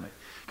misunderstand me.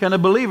 Can a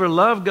believer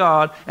love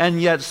God and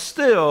yet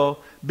still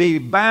be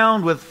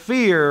bound with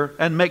fear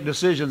and make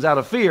decisions out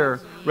of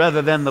fear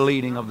rather than the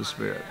leading of the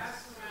Spirit?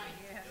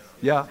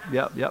 Yeah,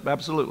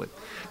 absolutely.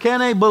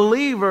 Can a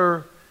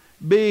believer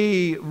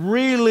be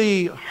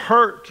really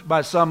hurt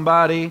by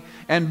somebody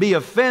and be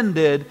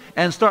offended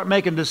and start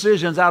making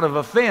decisions out of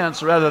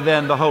offense rather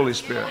than the Holy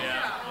Spirit?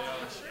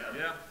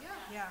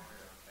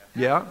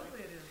 Yeah.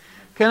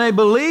 Can a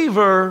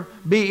believer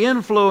be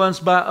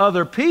influenced by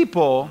other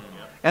people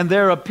and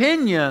their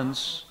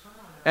opinions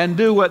and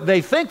do what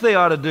they think they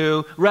ought to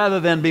do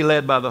rather than be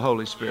led by the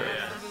Holy Spirit?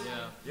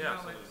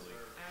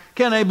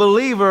 Can a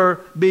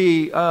believer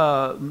be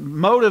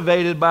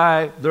motivated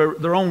by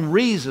their own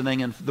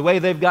reasoning and the way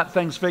they've got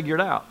things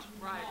figured out?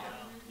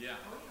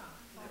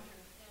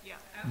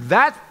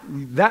 That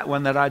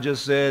one that I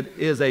just said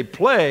is a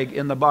plague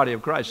in the body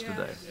of Christ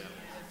today.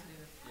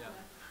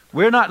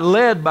 We're not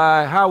led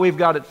by how we've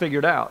got it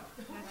figured out.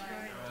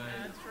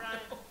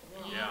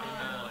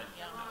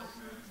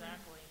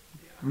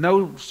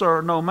 No, sir,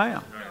 no,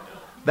 ma'am.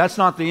 That's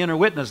not the inner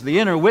witness. The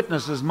inner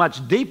witness is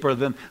much deeper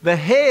than the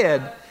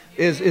head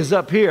is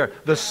up here.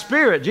 The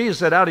Spirit, Jesus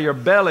said, out of your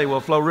belly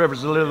will flow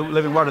rivers of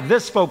living water.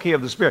 This spoke he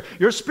of the Spirit.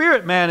 Your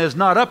spirit man is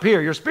not up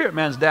here. Your spirit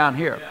man's down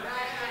here.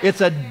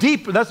 It's a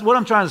deeper, that's what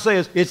I'm trying to say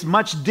is it's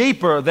much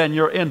deeper than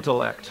your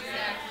intellect.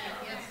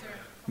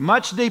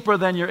 Much deeper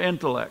than your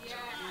intellect.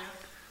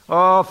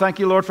 Oh, thank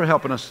you, Lord, for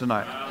helping us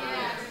tonight.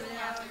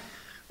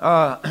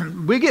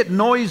 We get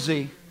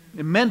noisy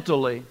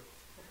mentally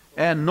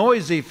and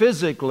noisy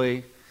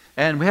physically,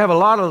 and we have a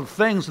lot of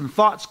things and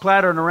thoughts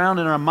clattering around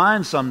in our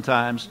minds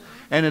sometimes,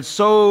 and it's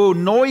so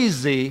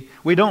noisy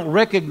we don't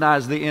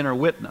recognize the inner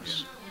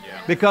witness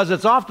because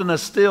it's often a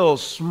still,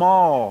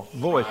 small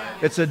voice.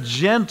 It's a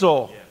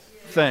gentle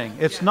thing.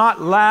 It's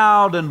not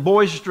loud and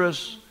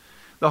boisterous.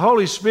 The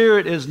Holy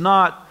Spirit is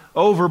not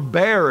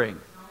overbearing.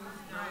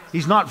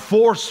 He's not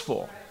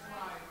forceful.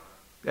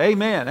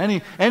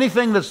 Amen.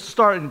 Anything that's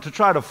starting to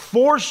try to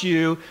force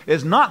you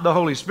is not the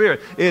Holy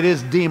Spirit. It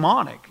is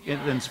demonic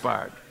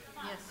inspired.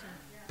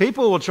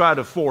 People will try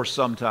to force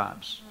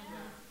sometimes.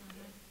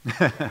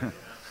 I've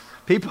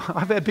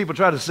had people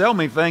try to sell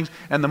me things,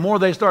 and the more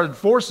they started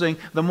forcing,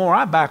 the more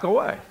I back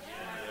away.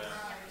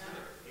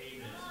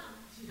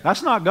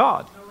 That's not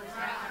God.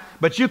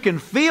 But you can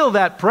feel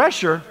that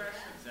pressure.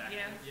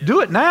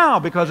 Do it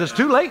now because it's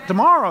too late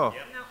tomorrow.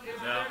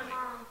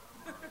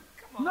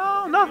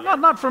 No,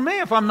 not for me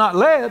if I'm not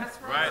led.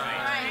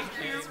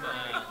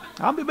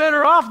 I'll be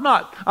better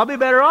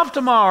off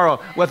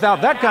tomorrow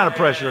without that kind of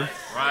pressure.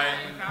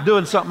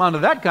 Doing something under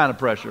that kind of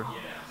pressure.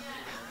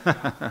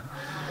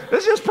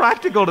 It's just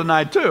practical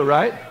tonight too,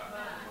 right?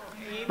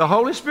 The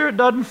Holy Spirit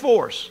doesn't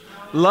force.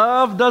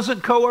 Love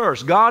doesn't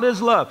coerce. God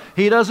is love.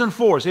 He doesn't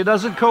force. He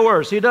doesn't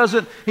coerce. He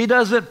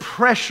doesn't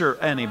pressure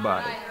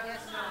anybody.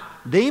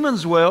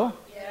 Demons will,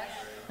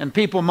 and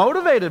people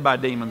motivated by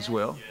demons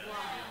will.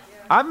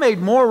 I've made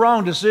more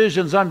wrong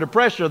decisions under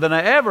pressure than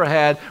I ever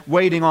had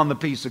waiting on the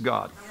peace of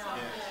God.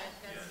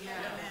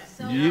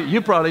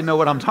 You probably know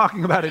what I'm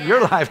talking about in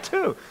your life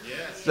too.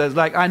 It's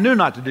like, I knew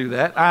not to do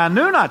that. I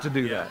knew not to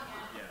do that.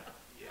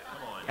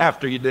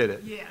 After you did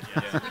it.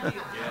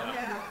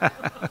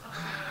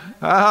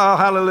 Oh,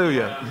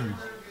 hallelujah.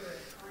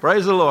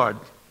 Praise the Lord.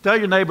 Tell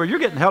your neighbor, you're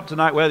getting help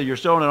tonight whether you're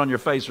showing it on your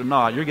face or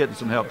not. You're getting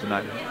some help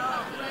tonight.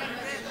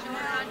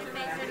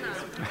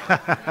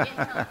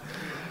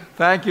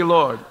 Thank you,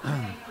 Lord.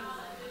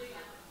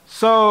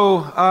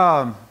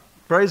 So,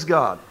 praise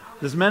God.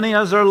 As many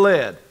as are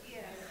led.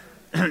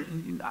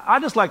 I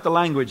just like the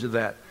language of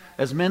that.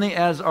 As many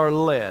as are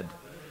led.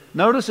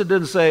 Notice it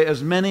didn't say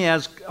as many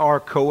as are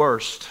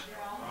coerced.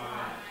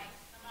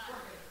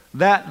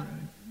 The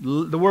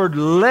word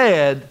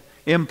led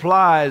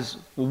implies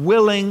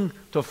willing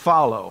to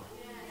follow.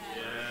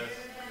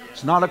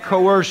 It's not a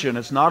coercion.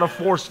 It's not a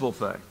forceful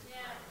thing.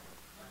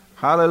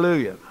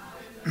 Hallelujah.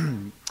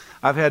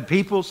 I've had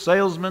people,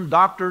 salesmen,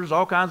 doctors,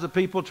 all kinds of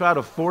people try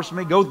to force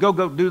me. Go,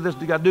 do this.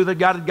 You got to do that.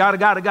 Got it.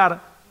 Yeah.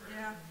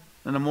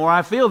 And the more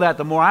I feel that,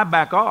 the more I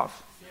back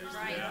off.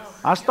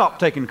 I stop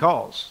taking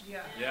calls.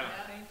 Yeah.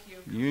 Thank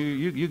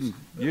you.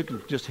 You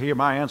can just hear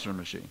my answering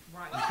machine.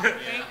 Right.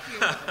 Thank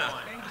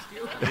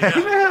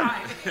you. Amen.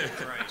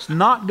 It's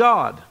not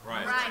God.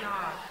 Right.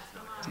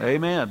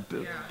 Amen.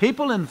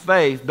 People in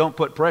faith don't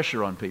put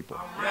pressure on people.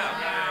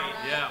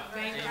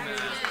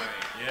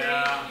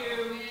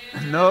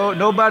 No,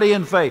 nobody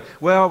in faith.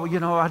 Well,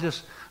 I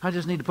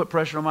just need to put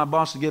pressure on my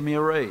boss to give me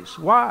a raise.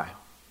 Why?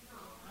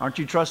 Aren't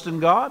you trusting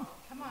God?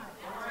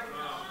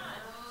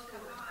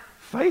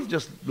 Faith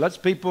just lets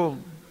people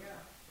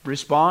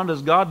respond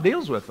as God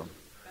deals with them.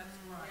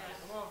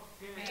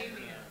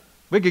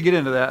 We could get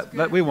into that,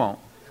 but we won't.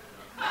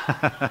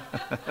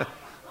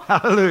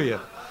 Hallelujah.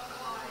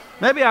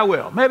 Maybe I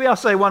will. Maybe I'll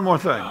say one more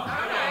thing.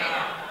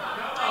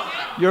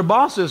 Your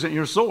boss isn't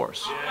your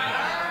source.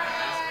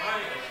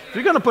 If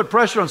you're going to put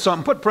pressure on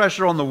something, put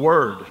pressure on the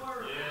Word.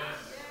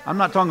 I'm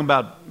not talking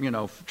about,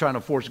 trying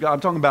to force God. I'm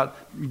talking about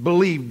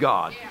believe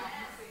God.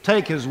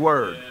 Take His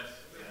Word.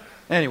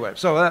 Anyway,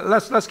 so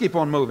let's keep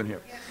on moving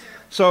here.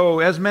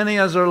 So, as many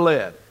as are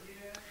led.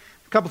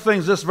 A couple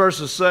things this verse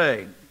is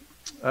saying.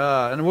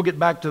 And we'll get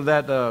back to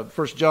that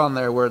 1 John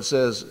there where it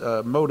says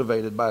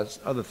motivated by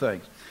other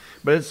things.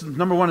 But it's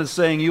number one, it's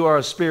saying you are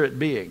a spirit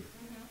being.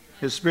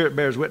 His Spirit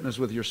bears witness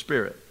with your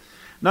spirit.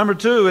 Number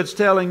two, it's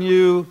telling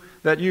you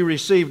that you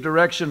receive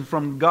direction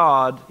from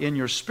God in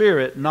your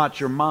spirit, not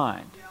your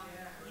mind.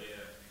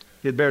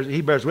 He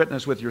bears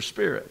witness with your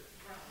spirit.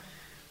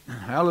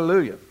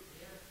 Hallelujah.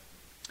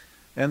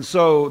 And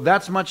so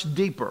that's much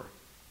deeper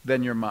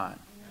than your mind.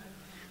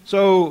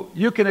 So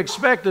you can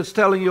expect, it's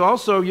telling you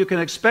also, you can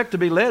expect to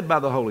be led by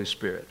the Holy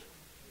Spirit.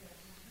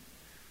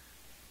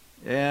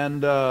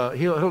 And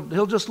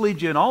he'll just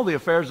lead you in all the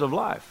affairs of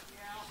life.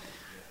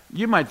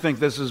 You might think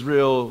this is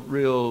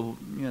real,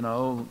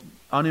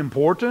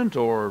 unimportant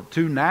or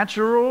too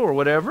natural or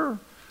whatever,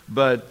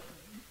 but,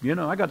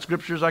 I got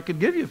scriptures I could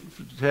give you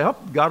to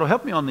help. God will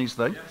help me on these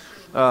things.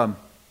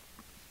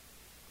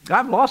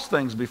 I've lost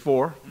things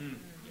before,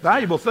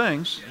 valuable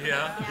things.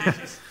 Yeah.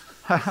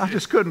 I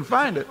just couldn't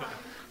find it.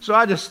 So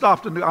I just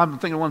stopped, I'm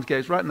thinking of one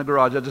case, right in the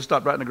garage. I just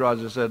stopped right in the garage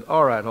and said,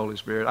 all right, Holy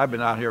Spirit, I've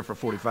been out here for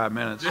 45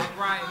 minutes. Right.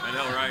 I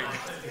know, right?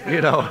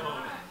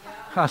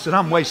 I said,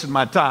 I'm wasting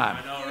my time.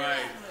 I know,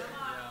 right?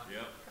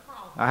 Yep.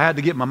 I had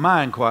to get my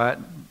mind quiet,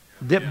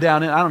 dip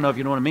down in, I don't know if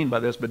you know what I mean by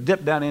this, but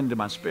dip down into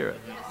my spirit.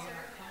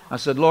 I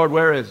said, Lord,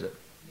 where is it?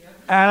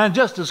 And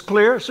just as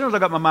clear, as soon as I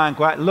got my mind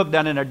quiet, looked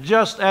down in there,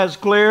 just as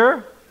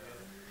clear.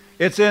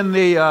 It's in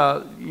the,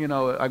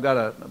 I've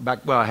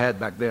got I had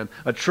back then,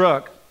 a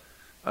truck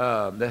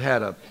that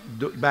had a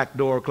back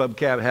door, club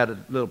cab, had a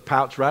little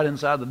pouch right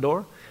inside the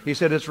door. He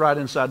said it's right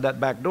inside that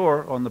back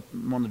door on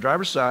the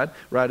driver's side,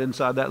 right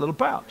inside that little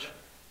pouch.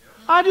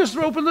 I just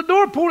opened the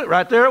door, pulled it,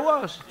 right there it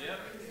was.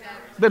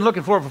 Been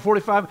looking for it for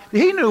 45 minutes.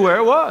 He knew where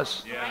it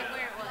was. Yeah. Right where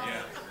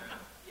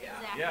it was.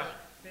 Yeah.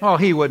 Oh,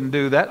 he wouldn't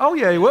do that. Oh,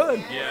 yeah, he would.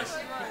 Yes.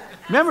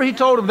 Remember, he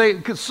told him,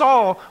 when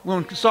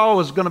Saul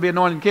was going to be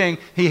anointed king,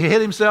 he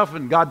hid himself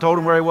and God told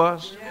him where he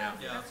was. Yeah.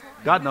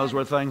 God knows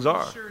where things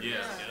are.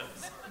 Yes.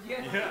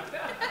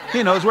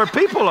 He knows where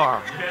people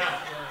are.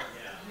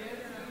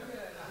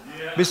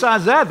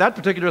 Besides that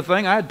particular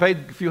thing, I had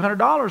paid a few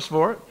 $100s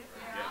for it.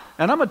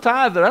 And I'm a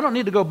tither. I don't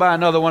need to go buy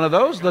another one of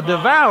those. The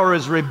devourer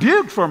is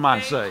rebuked for my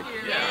sake.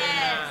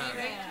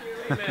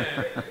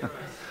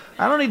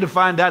 I don't need to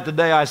find out the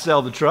day I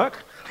sell the truck.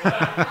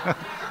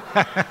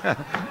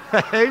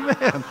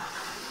 Amen.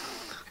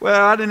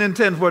 Well, I didn't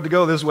intend for it to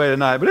go this way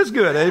tonight, but it's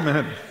good.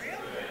 Amen.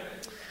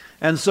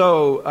 And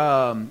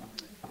so,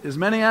 as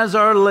many as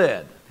are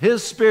led,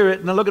 His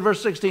Spirit, now look at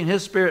verse 16,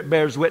 His Spirit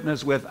bears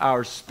witness with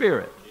our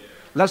spirit.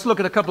 Let's look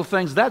at a couple of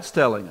things that's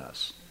telling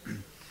us.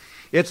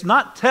 It's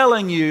not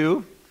telling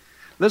you,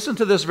 listen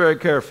to this very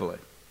carefully.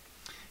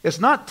 It's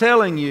not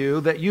telling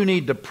you that you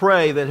need to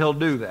pray that He'll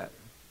do that.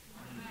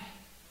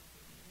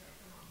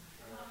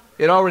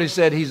 It already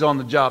said He's on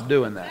the job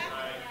doing that.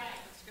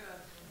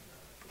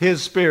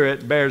 His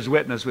Spirit bears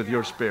witness with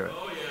your spirit.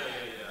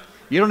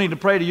 You don't need to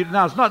pray to you.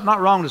 Now, it's not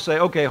wrong to say,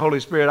 okay,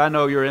 Holy Spirit, I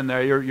know you're in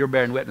there. You're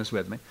bearing witness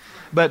with me.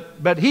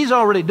 But He's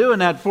already doing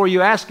that before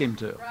you ask Him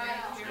to.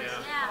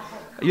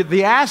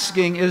 The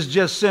asking is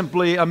just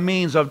simply a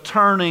means of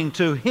turning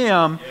to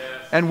Him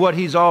and what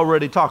He's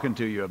already talking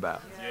to you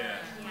about.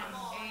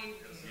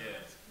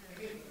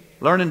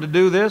 Learning to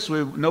do this,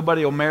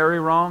 nobody will marry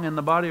wrong in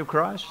the body of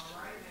Christ.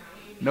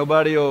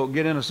 Nobody will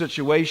get in a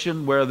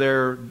situation where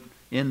they're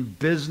in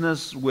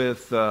business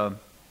with,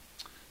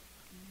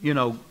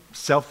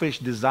 selfish,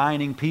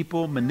 designing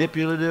people,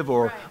 manipulative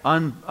or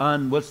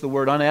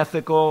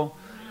unethical,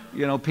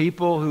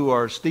 people who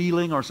are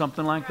stealing or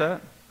something like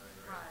that.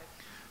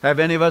 Have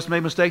any of us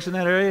made mistakes in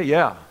that area?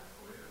 Yeah.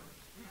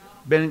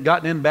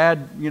 Gotten in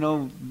bad,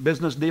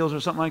 business deals or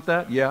something like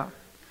that? Yeah.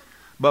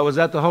 But was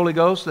that the Holy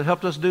Ghost that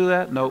helped us do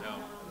that? Nope.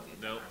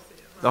 No.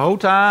 The whole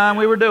time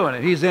we were doing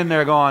it, He's in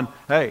there going,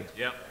 hey,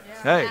 Yep.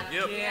 hey,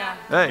 Yep.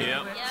 hey.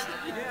 Yep.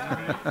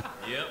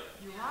 Yep.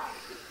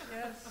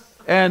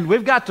 And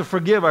we've got to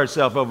forgive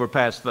ourselves over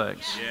past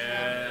things.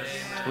 Yes.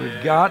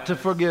 We've got to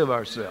forgive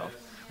ourselves.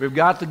 We've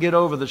got to get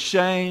over the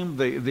shame,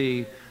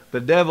 the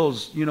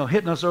devil's,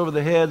 hitting us over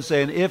the head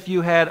saying, if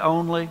you had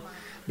only,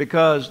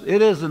 because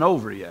it isn't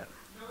over yet.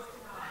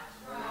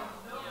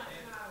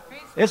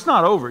 It's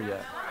not over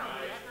yet.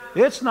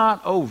 It's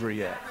not over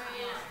yet.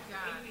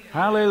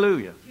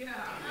 Hallelujah.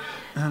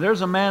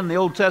 There's a man in the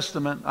Old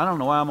Testament. I don't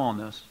know why I'm on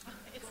this.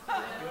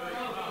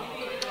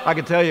 I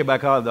could tell you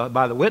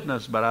by the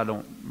witness, but I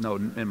don't know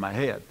in my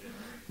head.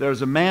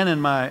 There's a man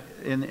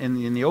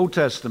in the Old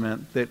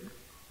Testament that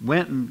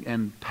went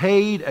and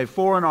paid a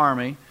foreign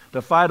army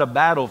to fight a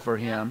battle for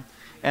him.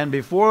 And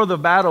before the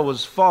battle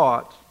was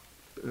fought,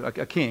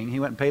 a king, he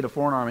went and paid a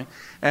foreign army.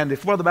 And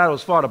before the battle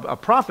was fought, a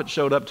prophet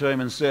showed up to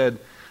him and said,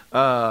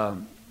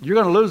 you're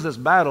going to lose this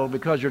battle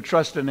because you're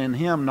trusting in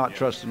him, not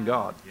trusting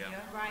God. Yeah.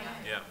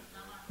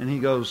 And he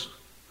goes,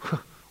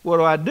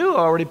 what do? I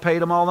already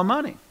paid him all the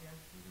money.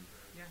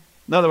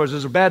 In other words,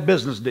 it's a bad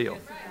business deal.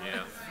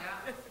 Yeah.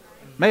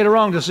 Made a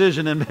wrong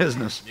decision in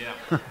business.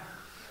 Yeah.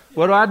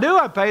 What do?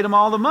 I paid him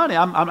all the money.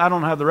 I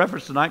don't have the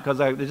reference tonight because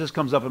it just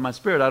comes up in my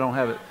spirit. I don't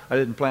have it. I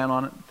didn't plan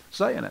on it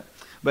saying it.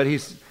 But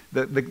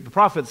the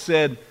prophet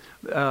said,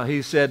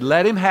 he said,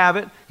 let him have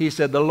it. He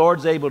said, the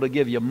Lord's able to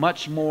give you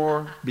much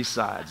more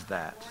besides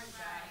that.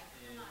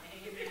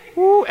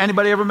 Woo,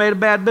 anybody ever made a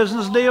bad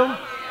business deal?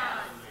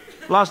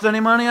 Lost any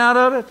money out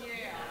of it?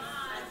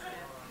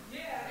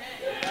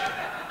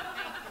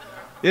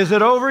 Is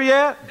it over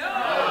yet?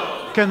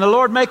 No. Can the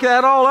Lord make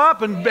that all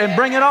up and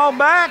bring it all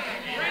back?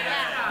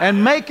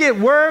 And make it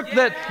work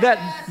that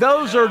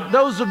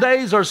those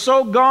days are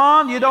so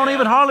gone you don't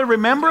even hardly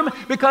remember them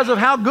because of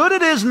how good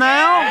it is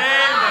now.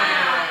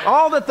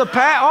 All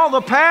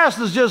the past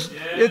is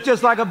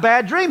just like a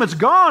bad dream. It's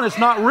gone. It's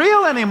not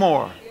real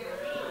anymore.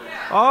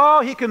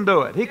 Oh, He can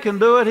do it. He can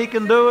do it. He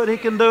can do it. He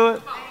can do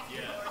it.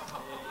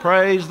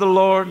 Praise the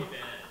Lord.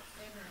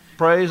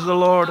 Praise the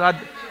Lord.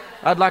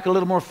 I'd like a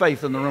little more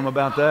faith in the room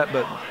about that,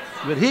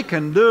 but He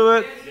can do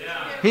it.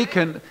 He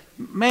can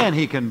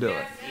do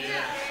it.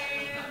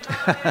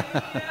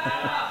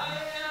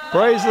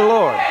 Praise the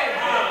Lord.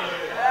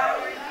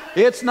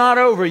 It's not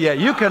over yet.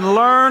 You can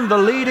learn the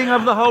leading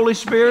of the Holy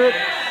Spirit.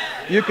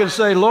 You can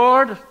say,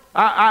 Lord,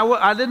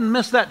 I didn't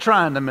miss that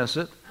trying to miss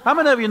it. How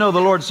many of you know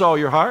the Lord saw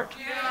your heart?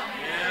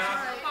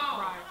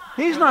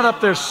 He's not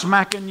up there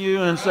smacking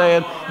you and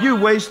saying, you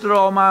wasted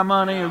all my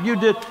money, or you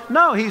did.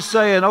 No, He's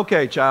saying,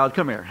 okay, child,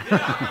 come here.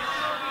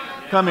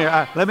 Come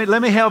here.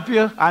 Let me help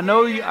you. I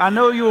know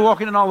you were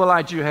walking in all the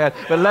light you had,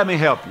 but let me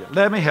help you.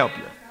 Let me help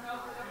you.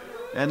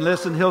 And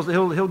listen,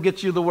 he'll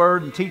get you the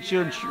word and teach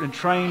you and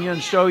train you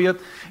and show you,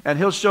 and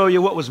He'll show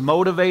you what was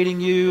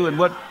motivating you and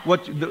what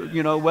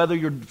whether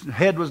your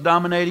head was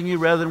dominating you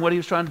rather than what He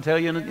was trying to tell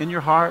you in your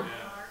heart.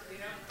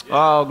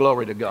 Oh,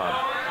 glory to God.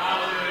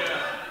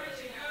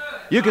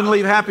 You can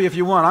leave happy if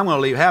you want. I'm going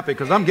to leave happy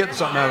because I'm getting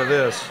something out of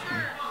this.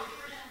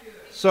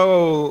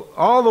 So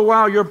all the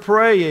while you're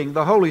praying,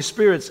 the Holy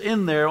Spirit's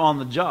in there on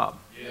the job.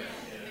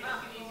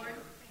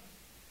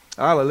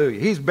 Hallelujah.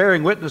 He's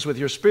bearing witness with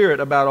your spirit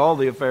about all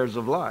the affairs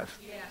of life.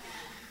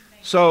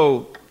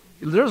 So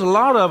there's a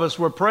lot of us,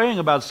 we're praying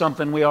about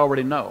something we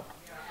already know.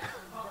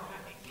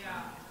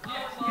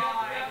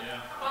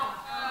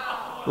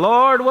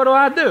 Lord, what do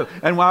I do?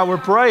 And while we're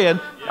praying,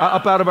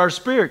 up out of our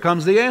spirit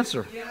comes the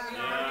answer.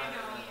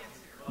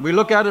 We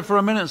look at it for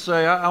a minute and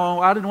say,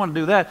 I didn't want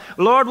to do that.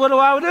 Lord, what do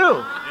I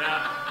do?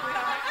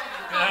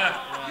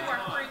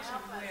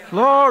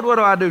 Lord, what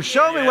do I do?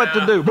 Show me what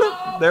to do.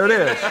 Bloop, there it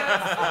is.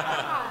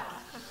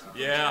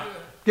 Yeah.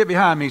 Get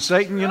behind me,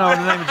 Satan, in the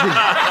name of Jesus.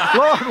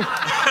 Lord.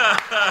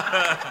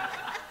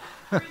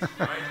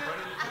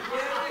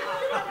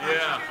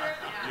 Yeah.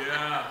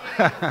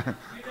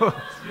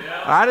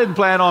 I didn't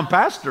plan on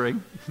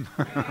pastoring.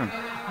 Come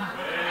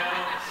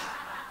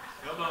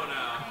on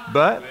now.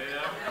 But,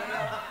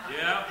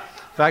 Yeah.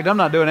 in fact, I'm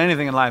not doing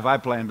anything in life I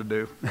plan to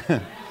do.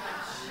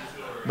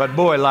 But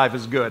boy, life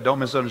is good. Don't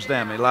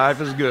misunderstand me.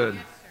 Life is good.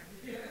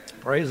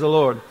 Praise the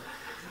Lord.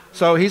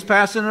 So He's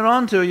passing it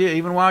on to you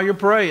even while you're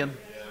praying.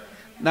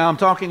 Now I'm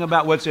talking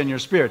about what's in your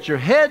spirit. Your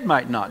head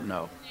might not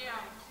know,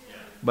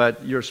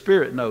 but your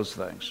spirit knows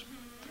things.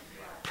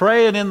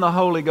 Praying in the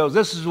Holy Ghost.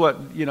 This is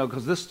what,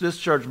 because this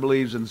church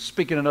believes in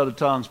speaking in other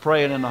tongues,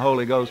 praying in the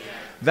Holy Ghost.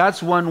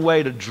 That's one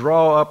way to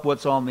draw up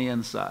what's on the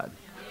inside.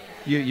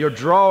 You're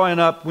drawing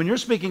up, when you're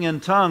speaking in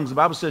tongues, the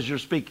Bible says you're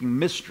speaking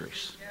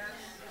mysteries.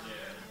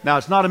 Now,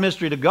 it's not a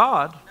mystery to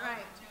God,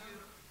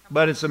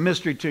 but it's a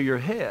mystery to your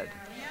head.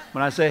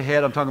 When I say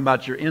head, I'm talking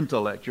about your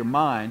intellect, your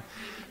mind.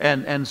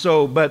 And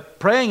so, but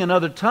praying in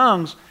other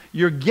tongues,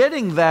 you're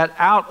getting that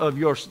out of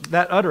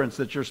that utterance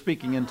that you're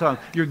speaking in tongues.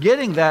 You're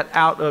getting that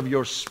out of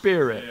your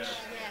spirit. Yes.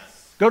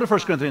 Go to 1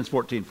 Corinthians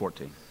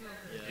 14:14.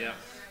 Yeah.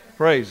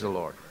 Praise the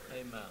Lord.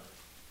 Amen.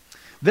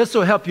 This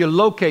will help you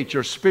locate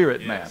your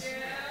spirit, man.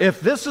 If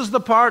this is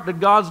the part that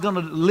God's going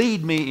to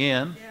lead me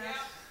in,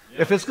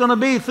 if it's going to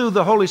be through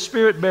the Holy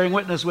Spirit bearing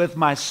witness with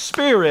my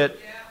spirit,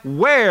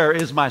 where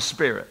is my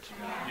spirit?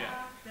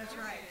 That's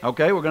right.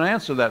 Okay, we're going to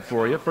answer that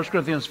for you. 1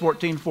 Corinthians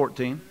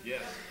 14:14.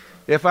 Yes.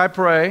 If I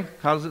pray,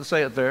 how does it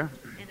say it there?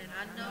 In an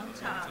unknown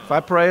tongue. If I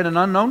pray in an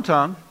unknown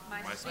tongue,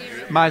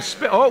 my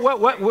spirit. Oh,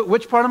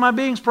 which part of my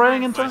being's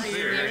praying in tongues?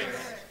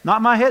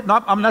 Not my head.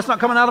 That's not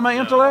coming out of my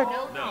intellect.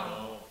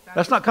 No.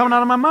 That's not coming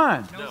out of my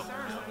mind. No.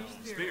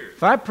 Spirit.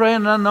 If I pray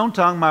in an unknown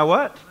tongue, my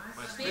what?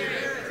 My spirit.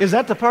 Is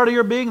that the part of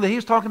your being that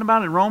he's talking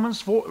about in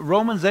Romans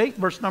 8,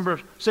 verse number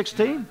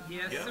 16?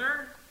 Yes,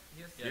 sir.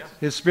 Yes.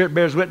 His spirit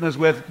bears witness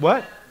with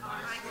what?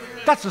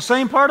 That's the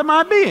same part of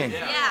my being.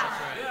 Yeah.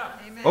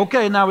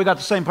 Okay, now we got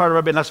the same part of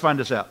our being. Let's find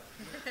this out.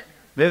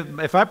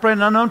 If I pray in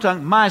an unknown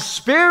tongue, my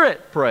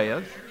spirit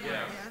prayeth.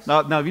 Yes.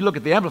 Now, if you look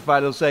at the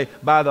Amplified, it'll say,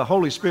 by the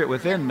Holy Spirit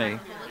within me,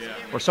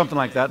 or something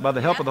like that, by the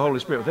help of the Holy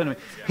Spirit within me.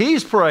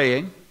 He's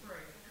praying.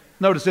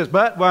 Notice this,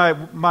 but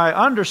my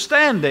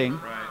understanding,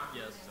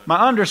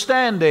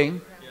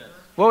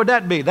 what would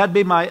that be? That'd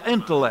be my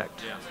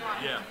intellect,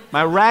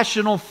 my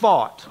rational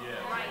thought,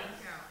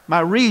 my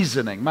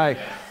reasoning, my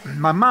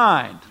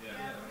mind.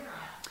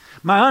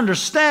 My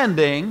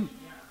understanding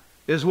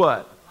is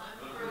what?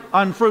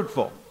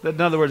 Unfruitful. In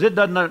other words, it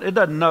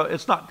doesn't know,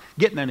 it's not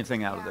getting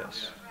anything out of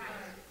this.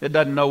 It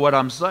doesn't know what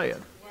I'm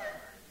saying.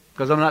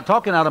 Because I'm not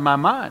talking out of my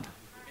mind.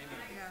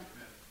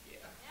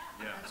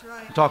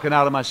 I'm talking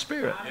out of my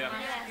spirit.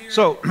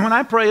 So when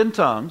I pray in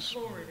tongues,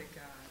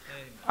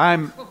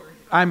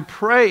 I'm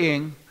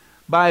praying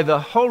by the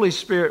Holy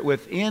Spirit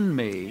within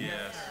me.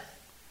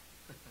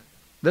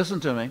 Listen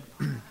to me.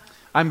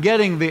 I'm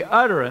getting the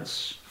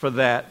utterance for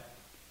that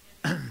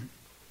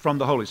from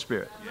the Holy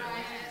Spirit.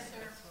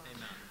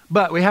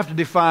 But we have to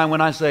define,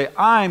 when I say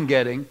I'm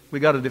getting, we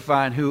got to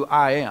define who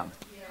I am.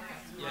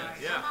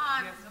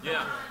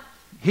 Yeah.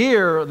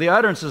 Here, the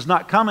utterance is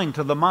not coming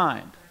to the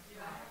mind.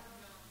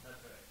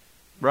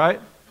 Right?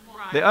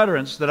 The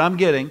utterance that I'm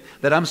getting,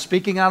 that I'm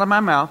speaking out of my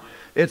mouth,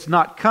 it's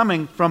not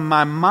coming from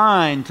my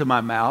mind to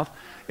my mouth.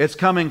 It's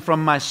coming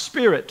from my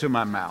spirit to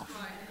my mouth.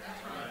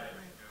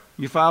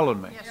 You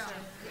followed me?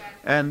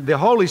 And the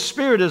Holy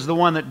Spirit is the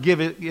one that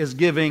is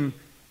giving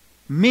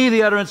me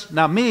the utterance.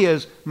 Now, me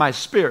is my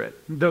spirit,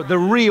 the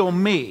real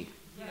me.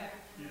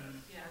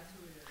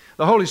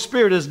 The Holy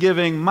Spirit is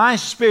giving my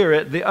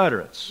spirit the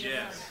utterance.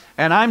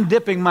 And I'm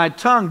dipping my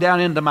tongue down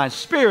into my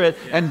spirit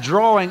and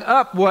drawing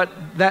up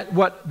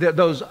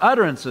those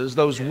utterances,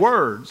 those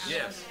words.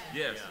 Yes.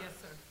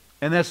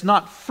 And that's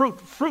not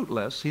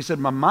fruitless. He said,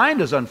 my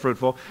mind is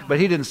unfruitful, but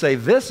he didn't say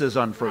this is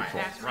unfruitful.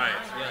 Right.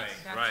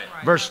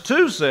 Verse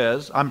 2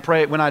 says, I'm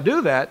praying. When I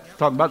do that,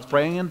 talking about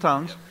praying in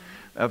tongues,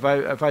 if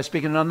I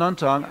speak in an unknown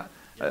tongue,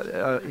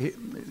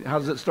 how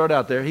does it start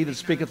out there? He that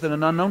speaketh in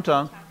an unknown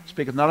tongue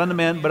speaketh not unto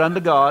men, but unto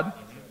God.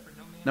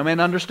 No man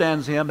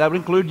understands him. That would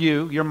include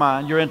you, your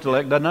mind, your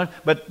intellect. Doesn't it?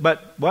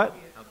 But what?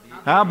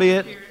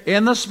 Howbeit,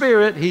 in the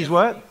Spirit, he's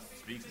what?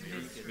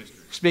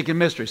 Speaking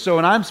mysteries. So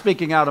when I'm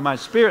speaking out of my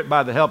spirit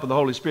by the help of the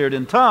Holy Spirit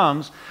in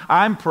tongues,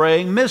 I'm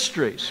praying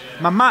mysteries.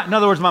 My mind, in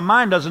other words, my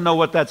mind doesn't know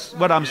what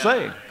I'm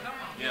saying.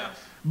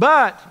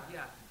 But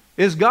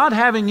is God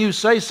having you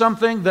say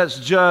something that's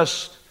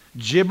just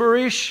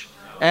gibberish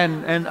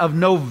and of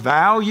no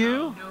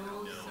value?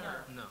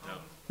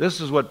 This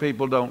is what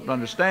people don't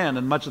understand,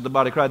 and much of the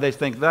body of Christ, they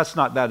think that's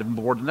not that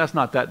important, that's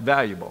not that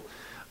valuable.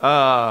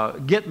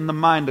 Getting the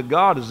mind of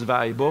God is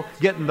valuable.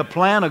 Getting the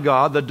plan of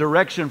God, the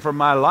direction for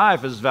my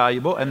life is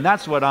valuable, and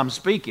that's what I'm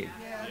speaking.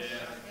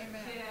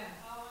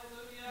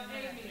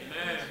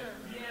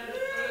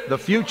 The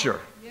future.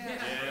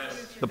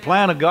 The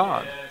plan of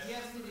God.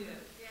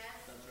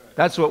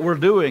 That's what we're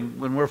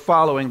doing when we're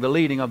following the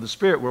leading of the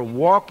Spirit. We're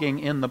walking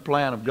in the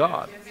plan of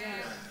God.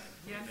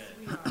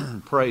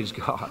 Praise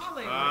God.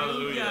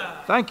 Hallelujah.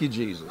 Thank you,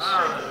 Jesus.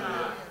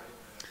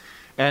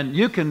 And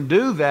you can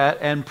do that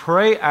and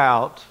pray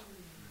out.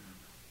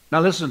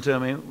 Now listen to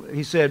me.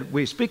 He said,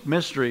 we speak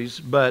mysteries,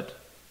 but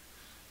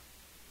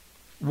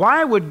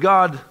why would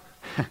God...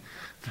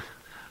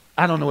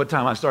 I don't know what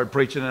time I started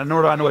preaching,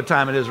 nor do I know what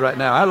time it is right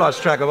now. I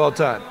lost track of all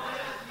time.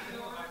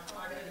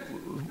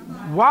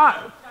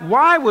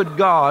 Why would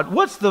God...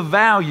 What's the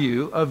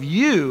value of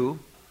you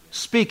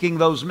speaking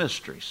those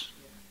mysteries?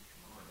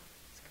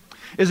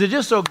 Is it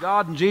just so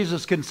God and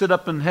Jesus can sit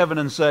up in heaven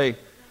and say...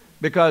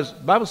 Because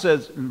the Bible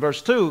says in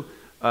verse 2,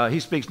 he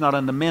speaks not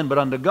unto men, but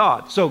unto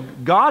God. So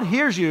God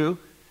hears you,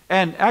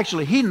 and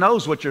actually he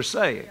knows what you're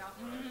saying.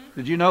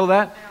 Did you know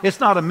that?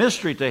 It's not a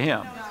mystery to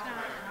him.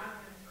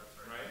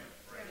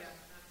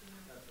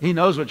 He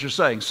knows what you're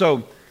saying.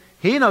 So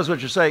he knows what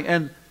you're saying.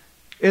 And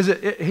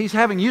he's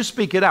having you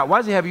speak it out.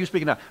 Why is he having you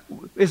speak it out?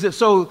 Is it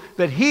so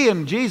that he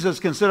and Jesus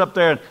can sit up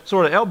there and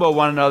sort of elbow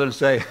one another and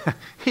say,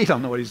 he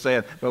don't know what he's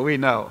saying, but we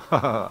know.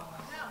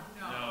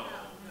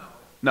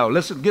 No,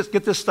 listen,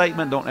 get this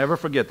statement. Don't ever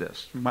forget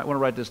this. You might want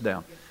to write this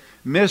down.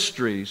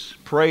 Mysteries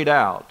prayed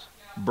out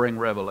bring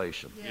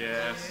revelation.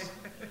 Yes.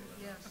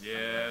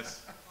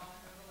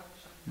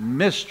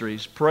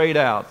 Mysteries prayed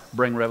out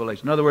bring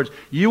revelation. In other words,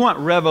 you want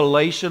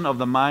revelation of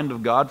the mind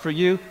of God for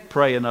you?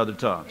 Pray in other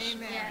tongues.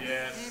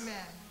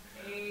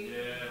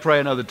 Pray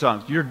in other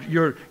tongues.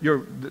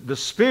 The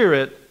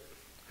Spirit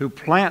who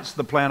plants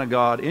the plan of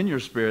God in your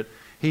spirit,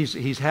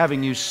 He's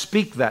having you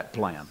speak that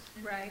plan.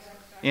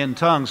 In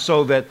tongues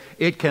so that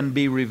it can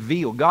be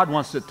revealed. God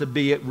wants it to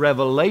be a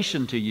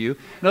revelation to you.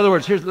 In other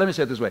words, let me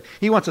say it this way.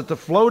 He wants it to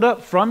float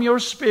up from your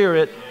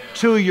spirit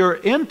to your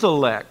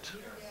intellect.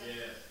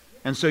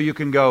 And so you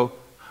can go,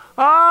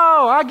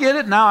 oh, I get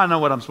it. Now I know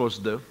what I'm supposed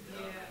to do.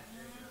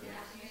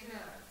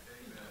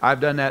 I've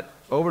done that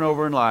over and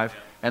over in life.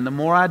 And the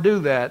more I do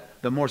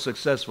that, the more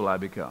successful I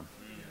become.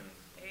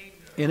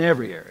 In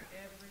every area.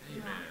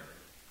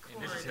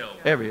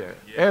 Every area.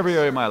 Every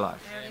area of my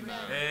life.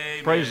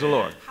 Praise the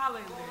Lord.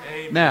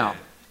 Now,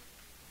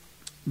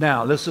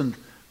 listen,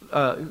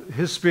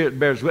 His Spirit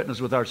bears witness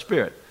with our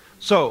spirit.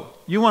 So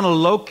you want to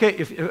locate.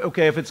 If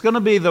it's going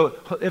to be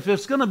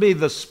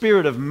the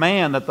spirit of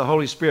man that the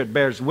Holy Spirit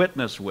bears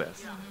witness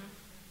with,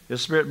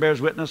 His Spirit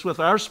bears witness with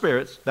our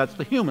spirits. That's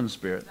the human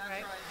spirit.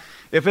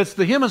 If it's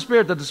the human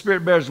spirit that the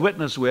Spirit bears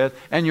witness with,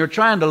 and you're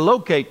trying to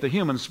locate the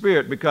human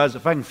spirit, because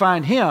if I can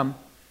find Him,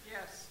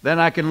 then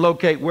I can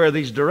locate where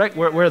this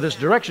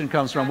direction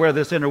comes from, where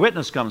this inner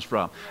witness comes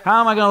from.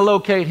 How am I going to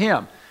locate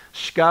Him?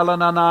 Praying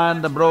in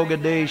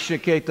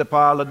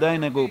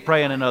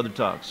other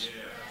tongues.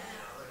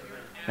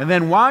 And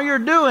then while you're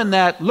doing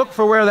that, look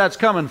for where that's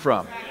coming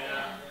from.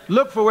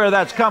 Look for where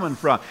that's coming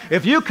from.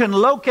 If you can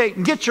locate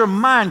and get your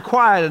mind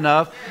quiet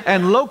enough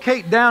and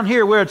locate down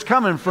here where it's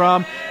coming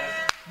from,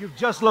 you've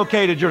just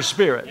located your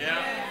spirit.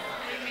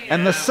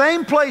 And the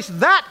same place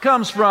that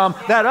comes from,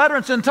 that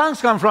utterance in tongues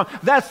comes from,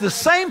 that's the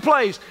same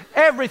place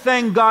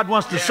everything God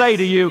wants to say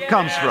to you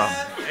comes from.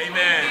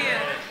 Amen.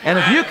 And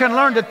if you can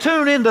learn to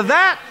tune into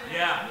that,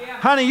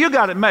 honey, you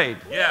got it made.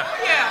 Yeah.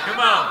 Come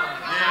on.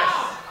 Yes.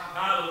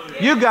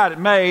 Hallelujah. You got it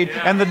made,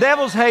 and the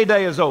devil's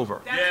heyday is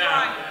over.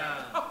 Yeah.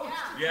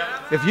 Yeah.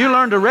 If you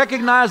learn to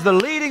recognize the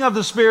leading of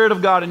the Spirit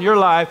of God in your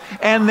life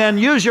and then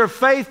use your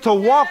faith to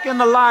walk in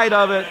the light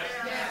of it,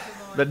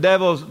 the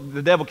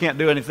devil can't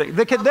do anything.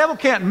 The devil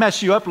can't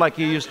mess you up like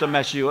he used to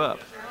mess you up.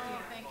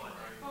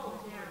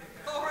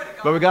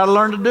 But we've got to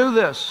learn to do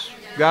this.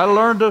 We've got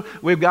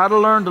to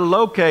learn to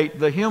locate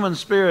the human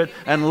spirit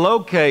and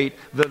locate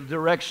the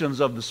directions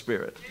of the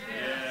Spirit.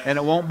 And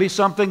it won't be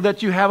something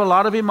that you have a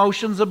lot of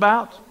emotions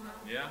about.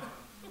 Yeah.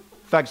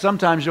 In fact,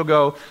 sometimes you'll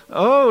go,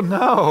 oh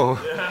no.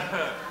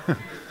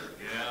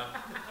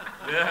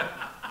 Yeah.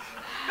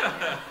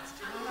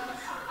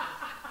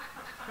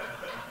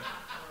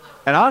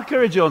 And I'll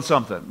encourage you on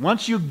something.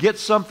 Once you get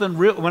something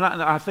real,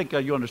 I think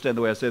you understand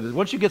the way I say this.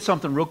 Once you get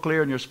something real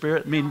clear in your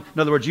spirit, in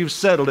other words, you've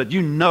settled it,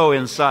 you know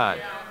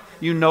inside.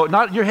 You know,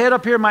 not your head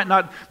up here might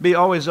not be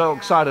always so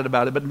excited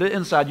about it, but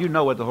inside you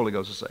know what the Holy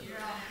Ghost is saying.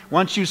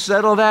 Once you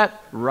settle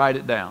that, write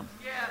it down.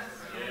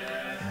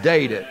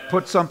 Date it.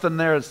 Put something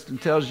there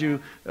that tells you,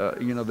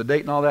 the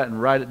date and all that,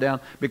 and write it down.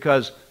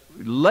 Because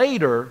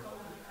later,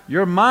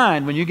 your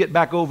mind, when you get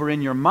back over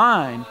in your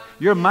mind's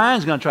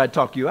going to try to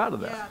talk you out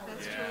of that. Yeah,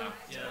 that's true.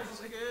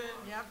 That's good.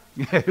 Yep.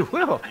 Yeah, it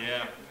will.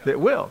 Yeah. It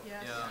will.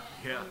 Yes.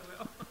 Yeah.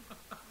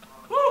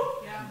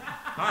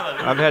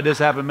 I've had this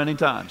happen many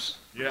times.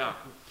 Yeah.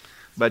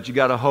 But you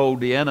got to hold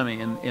the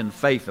enemy in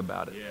faith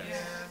about it.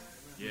 Yes.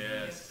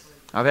 Yes.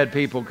 I've had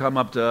people come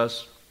up to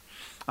us.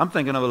 I'm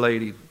thinking of a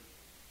lady.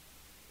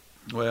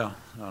 Well,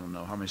 I don't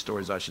know how many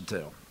stories I should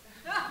tell.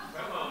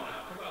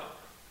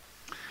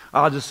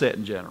 I'll just say it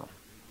in general.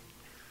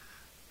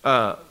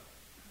 I've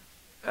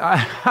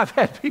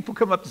had people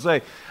come up to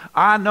say,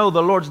 I know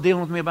the Lord's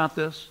dealing with me about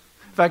this.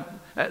 In fact,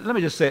 let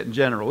me just say it in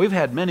general. We've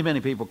had many,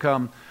 many people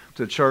come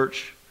to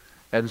church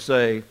and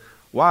say,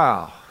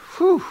 wow,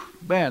 whew,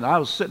 man, I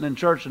was sitting in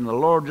church and the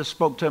Lord just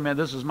spoke to me, and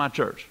this is my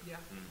church. Yeah.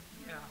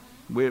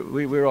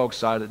 We were all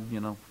excited,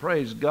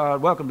 praise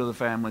God, welcome to the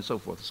family, so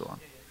forth and so on.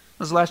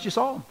 When's the last you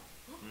saw them?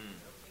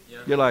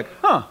 You're like,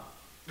 huh,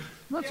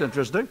 that's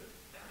interesting.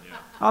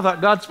 I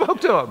thought God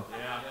spoke to him.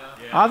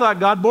 I thought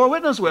God bore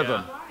witness with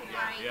him.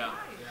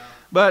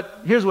 But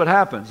here's what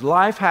happens.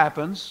 Life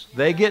happens.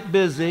 They get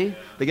busy.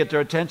 They get their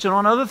attention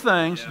on other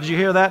things. Did you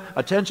hear that?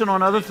 Attention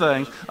on other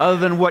things other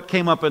than what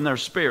came up in their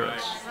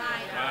spirits.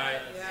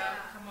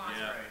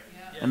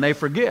 And they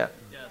forget.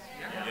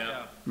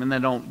 And they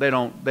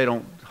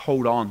don't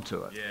hold on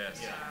to it.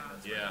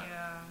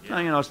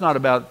 Now, it's not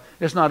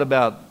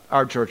about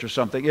our church or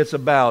something. It's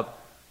about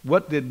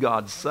what did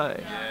God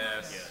say?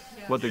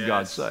 What did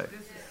God say?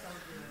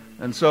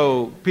 And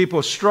so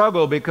people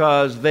struggle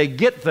because they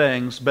get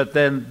things, but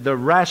then the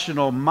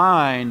rational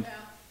mind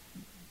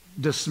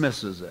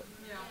dismisses it.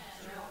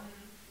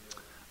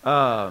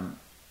 There's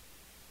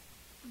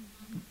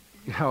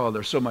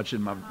so much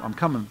I'm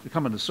coming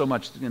to so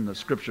much in the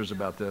scriptures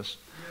about this.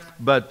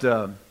 But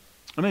let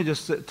me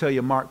just tell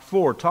you, Mark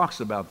 4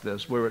 talks about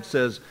this, where it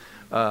says,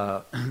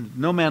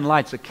 no man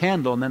lights a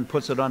candle and then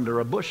puts it under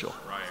a bushel.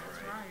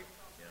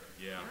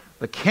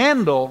 The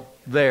candle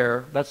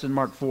there, that's in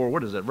Mark 4,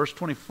 what is that? Verse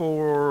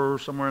 24,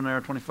 somewhere in there,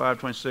 25,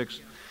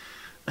 26.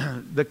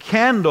 The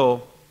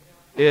candle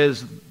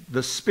is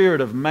the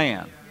spirit of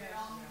man.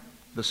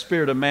 The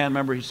spirit of man,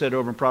 remember he said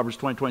over in Proverbs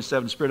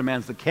 20:27, the spirit of man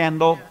is the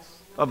candle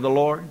of the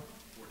Lord.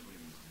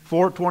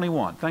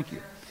 4:21, thank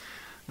you.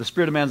 The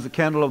spirit of man is the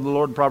candle of the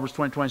Lord in Proverbs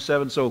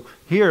 20:27. So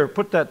here,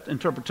 put that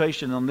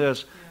interpretation on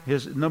this.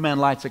 No man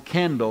lights a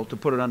candle to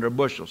put it under a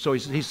bushel. So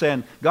he's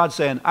saying, God's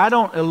saying, I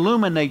don't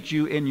illuminate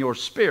you in your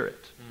spirit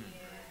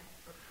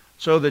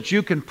so that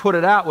you can put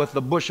it out with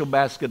the bushel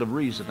basket of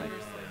reasoning.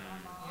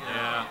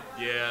 Yeah.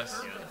 Yes.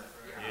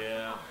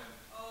 Yeah.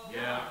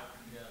 Yeah.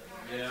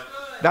 Yeah.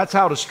 That's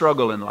how to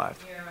struggle in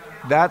life.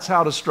 That's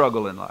how to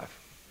struggle in life.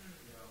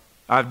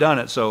 I've done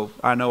it, so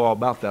I know all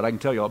about that. I can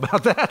tell you all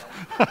about that.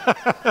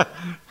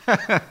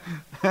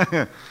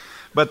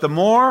 But the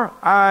more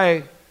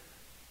I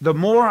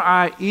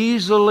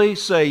easily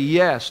say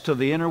yes to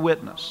the inner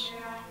witness,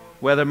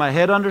 whether my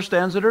head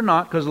understands it or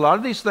not, because a lot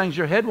of these things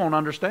your head won't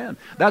understand.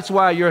 That's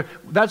why your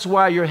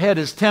head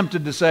is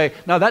tempted to say,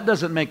 no, that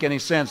doesn't make any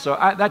sense, so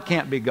that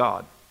can't be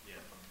God.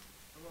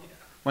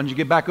 When you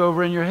get back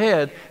over in your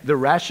head, the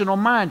rational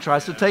mind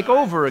tries to take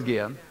over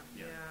again.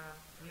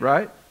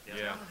 Right?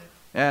 Yeah.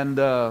 And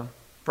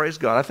praise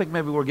God. I think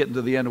maybe we're getting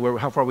to the end of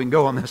how far we can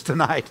go on this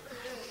tonight.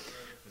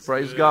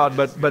 Praise God.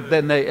 But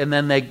then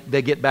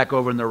they get back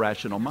over in their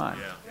rational mind.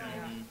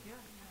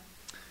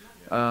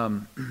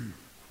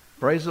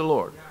 Praise the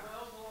Lord.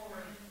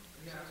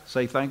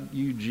 Say thank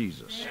you,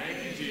 Jesus.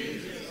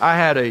 I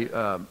had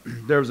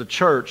there was a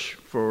church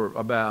for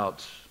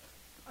about,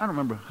 I don't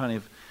remember, honey,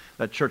 if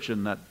that church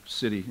in that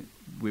city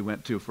we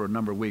went to for a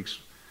number of weeks.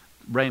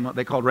 Raymond,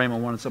 they called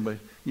Raymond, wanted somebody.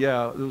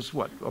 Yeah, it was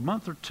a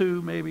month or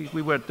two maybe.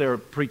 We went there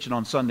preaching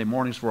on Sunday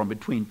mornings for them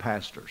between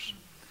pastors.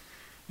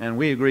 And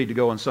we agreed to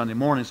go on Sunday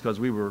mornings because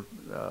we were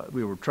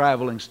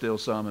traveling still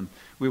some, and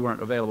we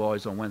weren't available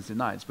always on Wednesday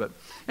nights. But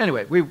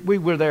anyway, we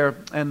were there,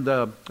 and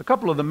a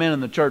couple of the men in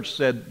the church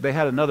said they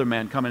had another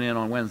man coming in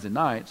on Wednesday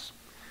nights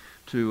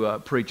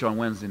to preach on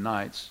Wednesday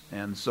nights.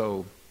 And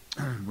so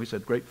we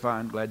said, great,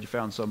 fine, glad you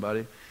found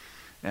somebody.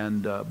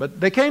 And but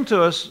they came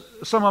to us,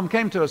 some of them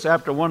came to us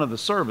after one of the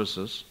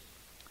services,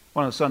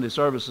 one of the Sunday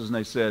services, and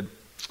they said,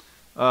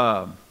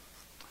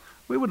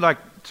 we would like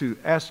to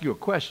ask you a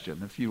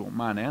question, if you don't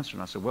mind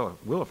answering. I said, well,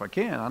 I will if I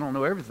can. I don't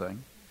know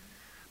everything.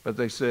 But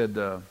they said,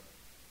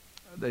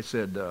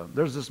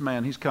 there's this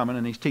man, he's coming,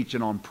 and he's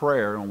teaching on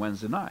prayer on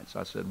Wednesday nights.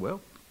 I said, well,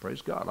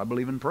 praise God, I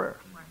believe in prayer.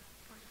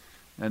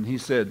 And he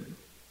said,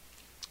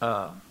 we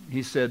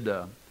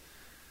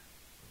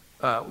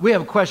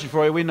have a question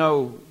for you. We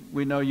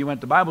know you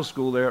went to Bible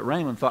school there at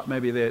Raymond. Thought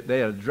maybe they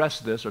had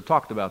addressed this or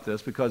talked about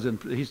this, because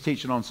he's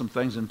teaching on some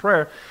things in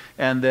prayer.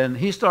 And then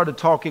he started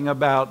talking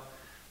about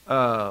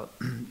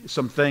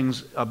some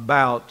things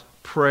about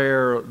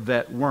prayer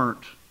that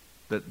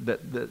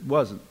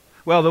wasn't.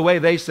 Well, the way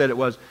they said it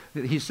was,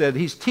 he said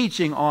he's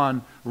teaching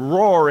on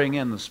roaring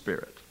in the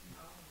Spirit.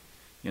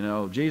 You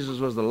know, Jesus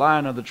was the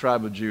Lion of the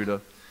tribe of Judah,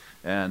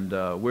 and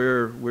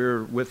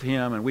we're with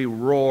him, and we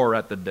roar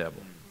at the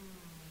devil.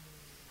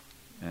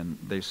 And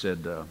they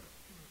said,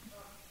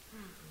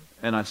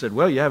 and I said,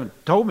 well, you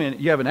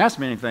haven't asked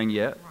me anything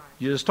yet.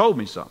 You just told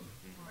me something.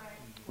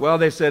 Well,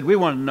 they said, we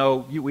want to know,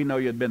 we know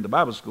you had been to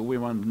Bible school. We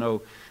wanted to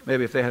know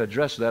maybe if they had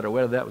addressed that or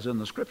whether that was in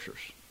the Scriptures.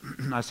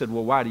 I said,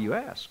 well, why do you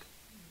ask?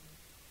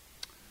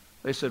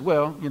 They said,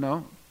 well, you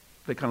know,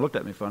 they kind of looked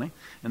at me funny.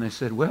 And they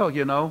said, well,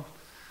 you know,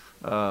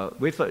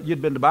 we thought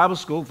you'd been to Bible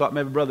school, thought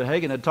maybe Brother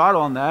Hagin had taught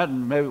on that,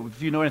 and maybe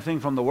if you know anything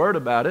from the Word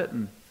about it,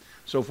 and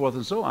so forth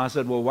and so on. I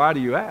said, well, why do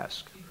you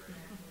ask?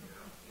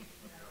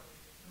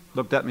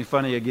 Looked at me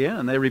funny again,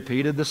 and they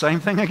repeated the same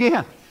thing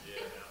again.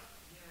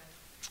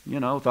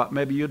 You know, thought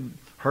maybe you'd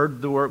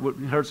heard the word,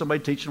 heard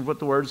somebody teaching what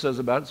the Word says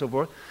about it, and so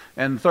forth.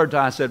 And the third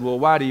time I said, well,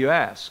 why do you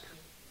ask?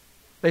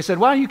 They said,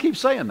 why do you keep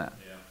saying that?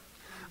 Yeah.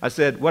 I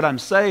said, what I'm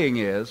saying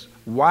is,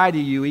 why do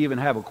you even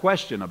have a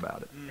question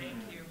about it? Thank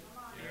you.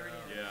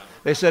 Yeah.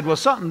 They said, well,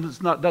 something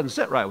doesn't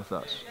sit right with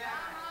us.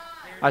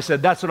 I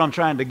said, that's what I'm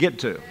trying to get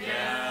to.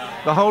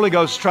 Yeah. The Holy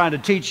Ghost is trying to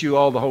teach you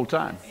all the whole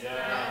time. Yeah.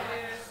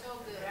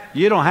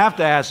 You don't have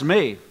to ask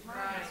me.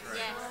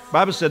 The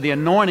Bible said the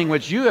anointing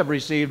which you have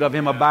received of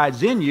him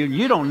abides in you.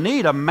 You don't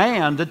need a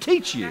man to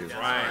teach you.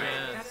 Right.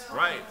 That's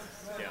right.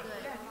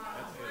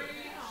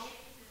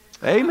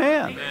 Yeah.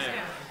 Amen.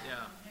 Amen.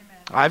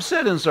 I've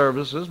said in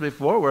services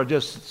before where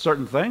just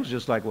certain things,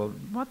 just like, well,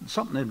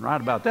 something isn't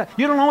right about that.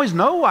 You don't always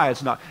know why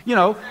it's not. You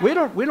know, we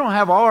don't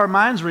have all our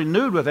minds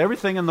renewed with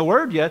everything in the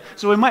Word yet,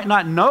 so we might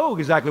not know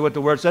exactly what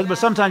the Word says, but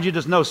sometimes you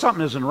just know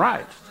something isn't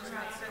right.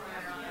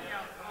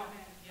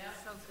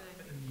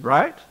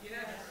 Right?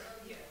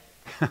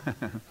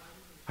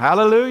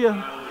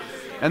 Hallelujah.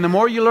 And the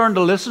more you learn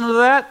to listen to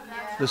that,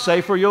 the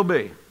safer you'll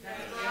be.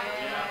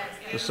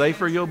 The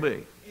safer you'll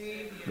be.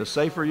 The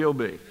safer you'll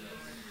be.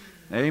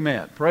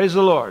 Amen. Praise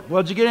the Lord.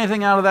 Well, did you get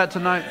anything out of that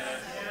tonight?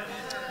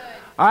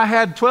 I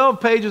had 12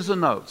 pages of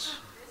notes.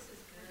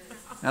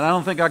 And I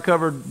don't think I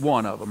covered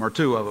one of them or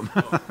two of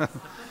them.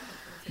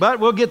 But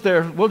we'll get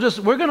there. We're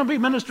going to be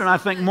ministering, I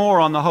think, more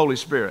on the Holy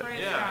Spirit.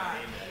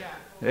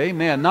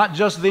 Amen. Not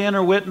just the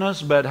inner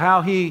witness, but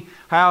how he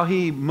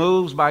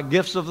moves by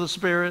gifts of the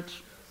Spirit.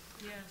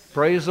 Yes.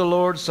 Praise the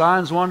Lord.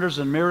 Signs, wonders,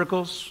 and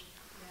miracles.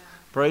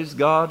 Praise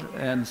God.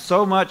 And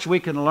so much we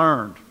can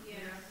learn.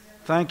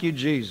 Thank you,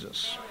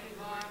 Jesus.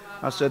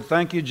 I said,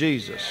 thank you,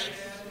 Jesus.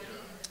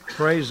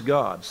 Praise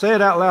God. Say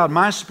it out loud.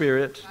 My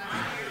spirit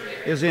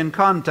is in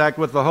contact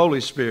with the Holy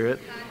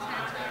Spirit,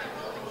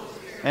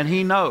 and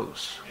He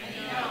knows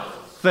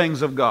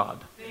things of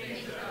God.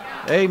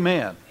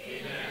 Amen.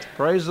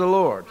 Praise the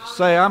Lord.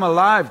 Say, I'm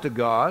alive to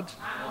God.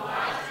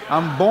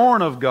 I'm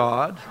born of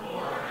God.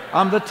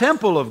 I'm the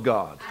temple of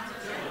God.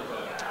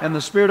 And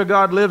the Spirit of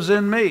God lives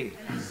in me.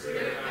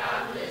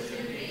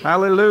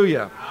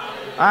 Hallelujah.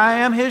 I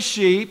am His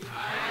sheep.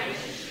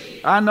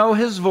 I know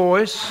His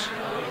voice.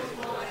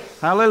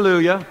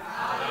 Hallelujah.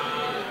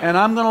 And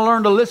I'm going to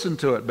learn to listen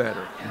to it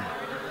better.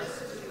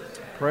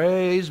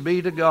 Praise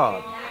be to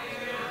God.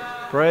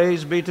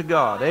 Praise be to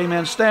God.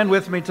 Amen. Stand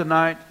with me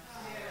tonight.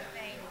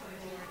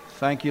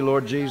 Thank you,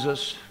 Lord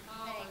Jesus.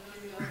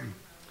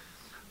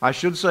 I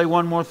should say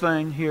one more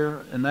thing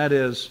here, and that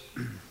is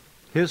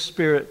His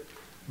Spirit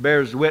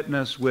bears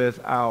witness with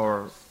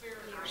our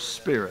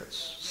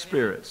spirits.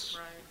 Spirits.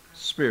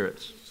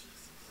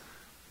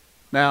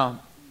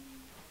 Now,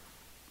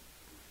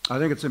 I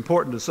think it's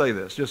important to say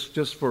this,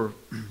 just for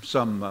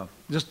some,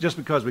 just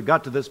because we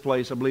got to this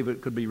place, I believe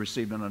it could be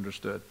received and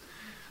understood.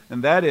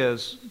 And that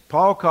is,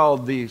 Paul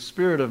called the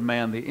spirit of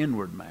man the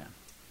inward man.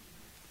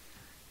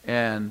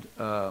 And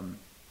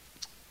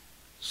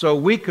so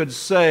we could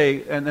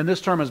say, and this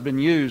term has been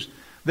used,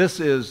 this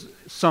is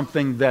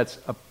something that's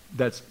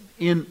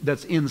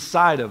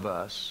inside of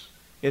us.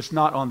 It's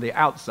not on the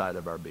outside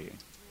of our being.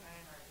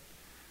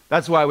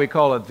 That's why we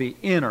call it the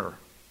inner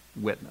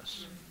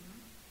witness.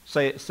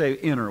 Say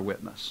inner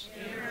witness.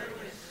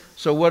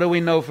 So what do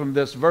we know from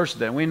this verse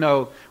then? We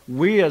know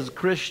we as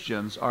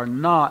Christians are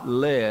not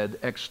led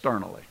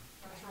externally.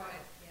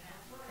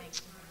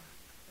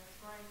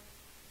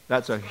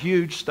 That's a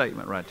huge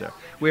statement right there.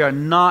 We are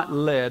not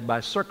led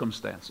by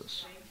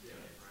circumstances.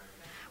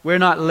 We're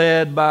not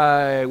led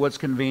by what's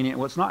convenient,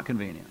 what's not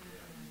convenient.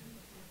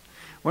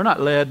 We're not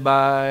led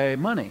by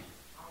money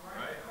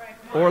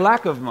or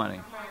lack of money.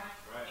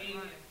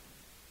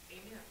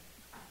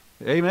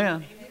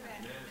 Amen.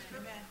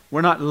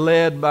 We're not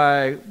led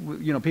by,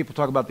 people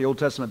talk about the Old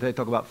Testament, they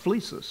talk about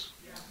fleeces.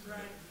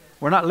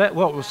 We're not led,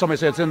 somebody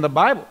said it's in the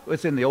Bible.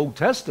 It's in the Old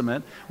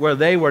Testament where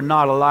they were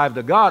not alive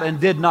to God and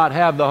did not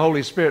have the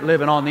Holy Spirit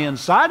living on the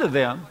inside of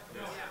them.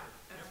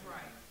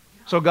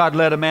 So God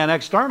led a man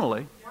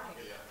externally.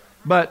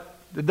 But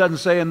it doesn't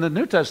say in the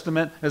New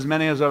Testament as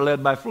many as are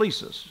led by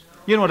fleeces.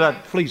 You know what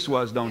that fleece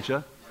was, don't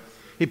you?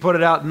 He put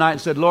it out at night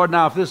and said, Lord,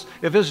 now if this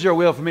is your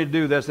will for me to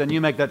do this, then you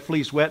make that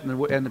fleece wet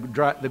and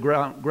the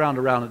ground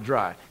around it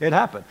dry. It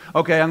happened.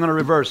 Okay, I'm going to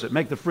reverse it.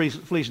 Make the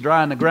fleece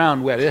dry and the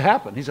ground wet. It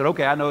happened. He said,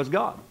 okay, I know it's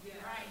God.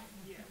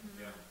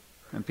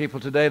 And people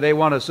today, they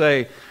want to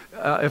say,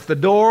 if the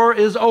door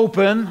is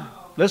open,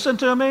 listen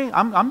to me.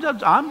 I'm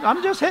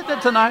just hitting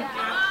it tonight.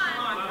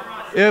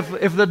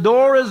 If the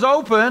door is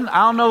open,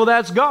 I'll know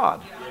that's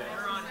God.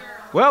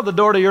 Well, the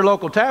door to your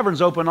local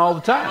tavern's open all the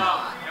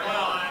time.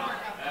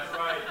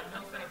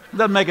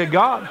 Doesn't make it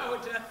God.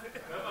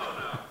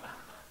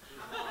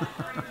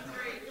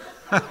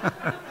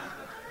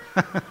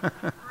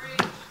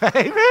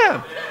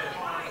 Amen.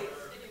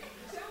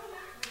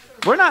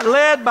 We're not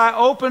led by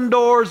open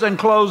doors and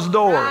closed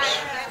doors.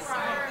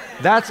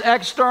 That's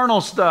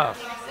external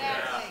stuff.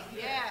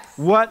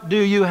 What do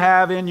you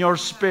have in your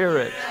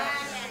spirit?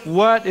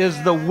 What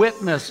is the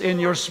witness in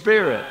your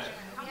spirit?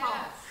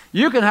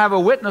 You can have a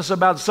witness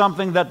about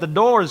something that the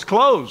door is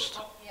closed.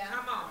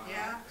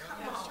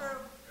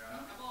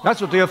 That's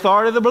what the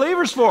authority of the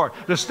believer's for.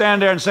 To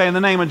stand there and say, in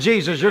the name of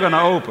Jesus, you're going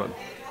to open.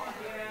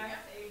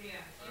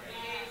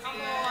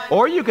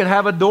 Or you can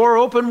have a door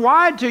open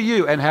wide to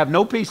you and have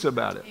no peace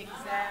about it.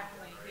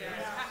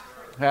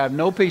 Have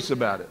no peace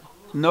about it.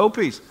 No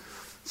peace.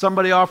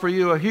 Somebody offer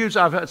you a huge,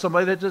 I've had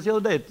somebody that just the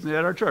other day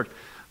at our church,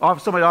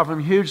 somebody offered them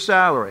a huge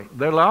salary.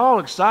 They're all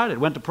excited.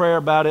 Went to prayer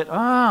about it.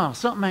 Oh,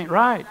 something ain't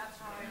right.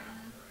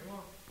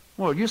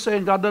 Well, you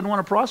saying God doesn't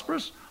want to prosper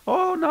us?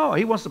 Oh, no,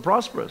 He wants to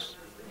prosper us.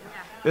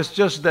 It's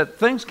just that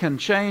things can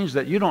change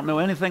that you don't know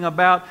anything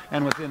about,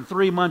 and within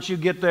 3 months you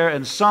get there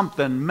and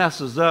something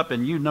messes up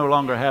and you no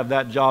longer have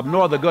that job,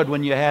 nor the good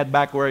one you had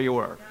back where you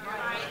were.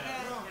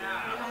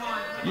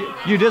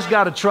 You just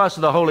got to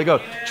trust the Holy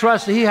Ghost.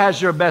 Trust He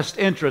has your best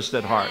interest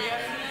at heart.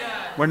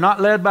 We're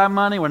not led by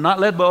money. We're not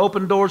led by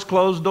open doors,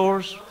 closed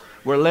doors.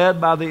 We're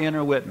led by the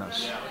inner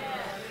witness.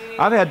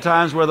 I've had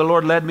times where the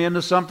Lord led me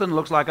into something,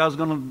 looks like I was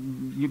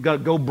going to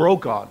go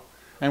broke on.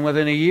 And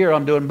within a year,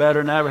 I'm doing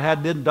better than I ever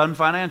had done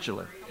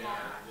financially.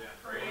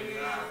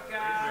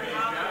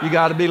 You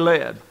got to be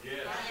led.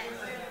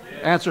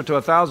 Answer to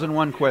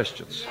 1,001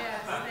 questions.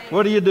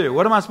 What do?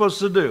 What am I supposed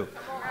to do?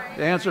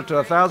 The answer to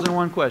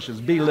 1,001 questions.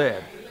 Be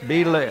led.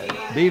 Be led.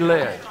 Be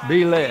led.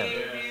 Be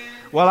led.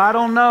 Well, I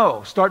don't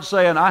know. Start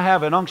saying, I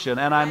have an unction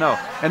and I know.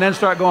 And then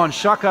start going,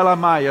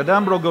 Shakalamaya,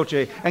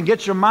 Dambrogoche, and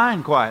get your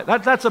mind quiet.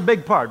 That's a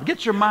big part.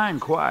 Get your mind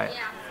quiet.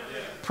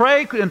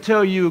 Pray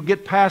until you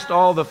get past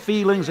all the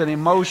feelings and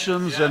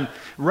emotions and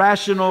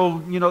rational,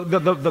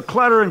 the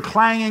clutter and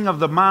clanging of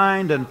the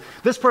mind. And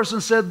this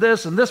person said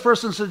this and this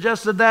person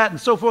suggested that and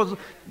so forth.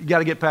 You got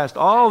to get past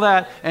all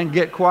that and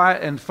get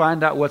quiet and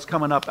find out what's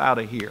coming up out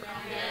of here.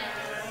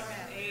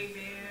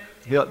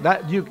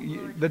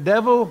 The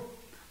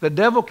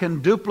devil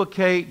can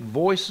duplicate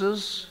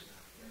voices.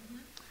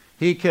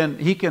 He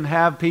can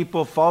have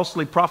people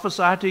falsely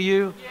prophesy to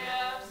you.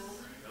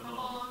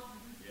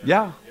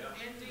 Yeah.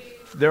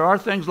 There are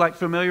things like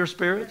familiar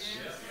spirits.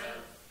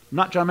 I'm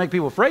not trying to make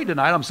people afraid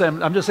tonight.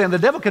 I'm just saying the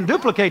devil can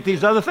duplicate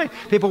these other things.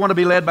 People want to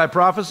be led by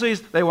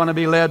prophecies. They want to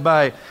be led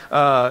by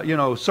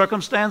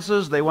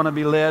circumstances. They want to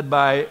be led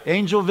by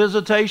angel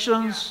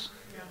visitations.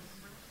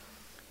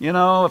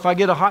 If I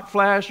get a hot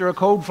flash or a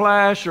cold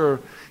flash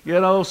or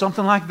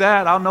something like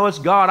that, I'll know it's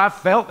God. I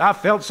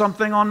felt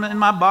something in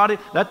my body.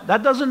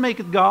 That doesn't make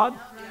it God.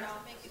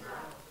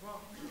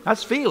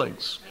 That's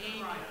feelings.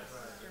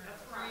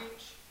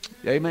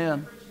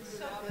 Amen.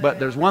 But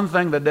there's one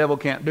thing the devil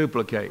can't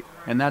duplicate,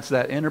 and that's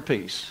that inner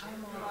peace,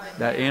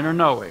 that inner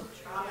knowing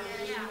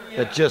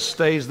that just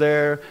stays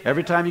there.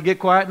 Every time you get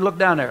quiet and look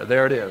down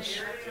there it is.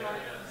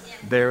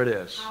 There it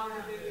is.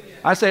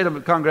 I say to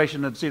the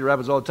congregation at Cedar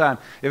Rapids all the time,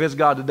 if it's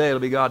God today, it'll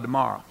be God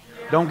tomorrow.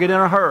 Don't get in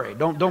a hurry.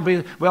 Don't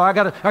be, well, I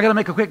gotta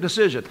make a quick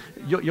decision.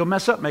 You'll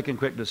mess up making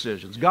quick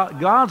decisions.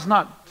 God's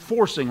not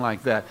forcing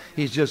like that.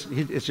 It's just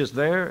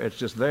there, it's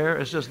just there,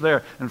 it's just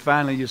there. And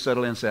finally you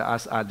settle in and say,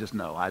 I just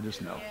know.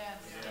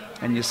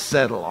 And you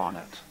settle on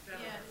it.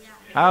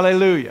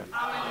 Hallelujah.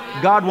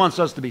 God wants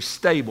us to be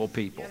stable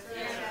people.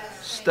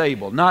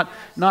 Stable. Not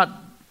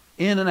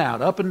in and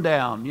out, up and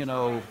down,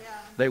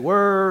 They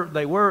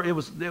were,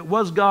 it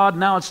was God,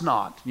 now it's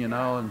not, you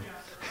know,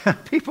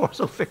 and people are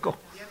so fickle.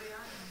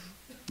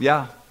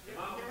 Yeah,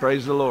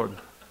 praise the Lord.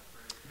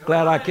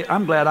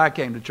 I'm glad I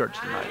came to church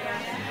tonight.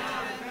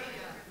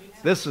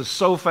 This is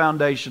so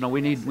foundational.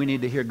 We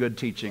need to hear good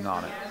teaching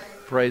on it.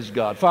 Praise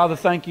God. Father,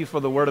 thank you for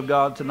the Word of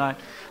God tonight.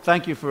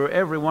 Thank you for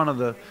every one of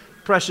the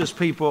precious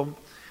people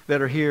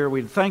that are here.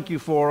 We thank you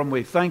for them.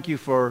 We thank you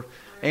for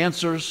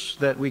answers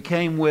that we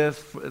came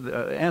with,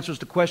 answers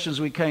to questions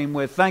we came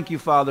with. Thank you,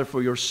 Father,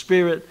 for your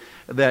Spirit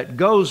that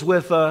goes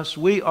with us.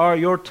 We are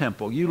your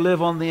temple. You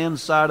live on the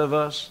inside of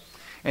us,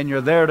 and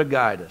you're there to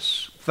guide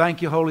us.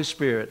 Thank you, Holy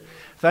Spirit.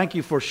 Thank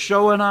you for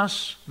showing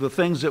us the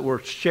things that were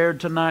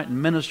shared tonight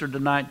and ministered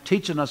tonight,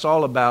 teaching us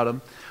all about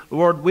them.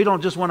 Lord, we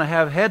don't just want to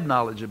have head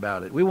knowledge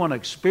about it. We want to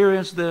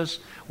experience this,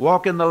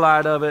 walk in the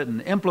light of it,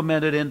 and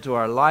implement it into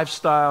our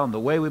lifestyle and the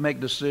way we make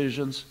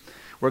decisions.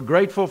 We're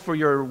grateful for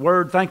your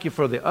word. Thank you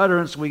for the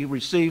utterance we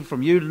received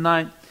from you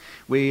tonight.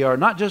 We are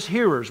not just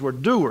hearers, we're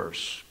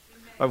doers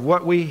of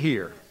what we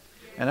hear.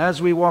 And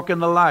as we walk in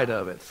the light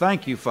of it,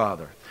 thank you,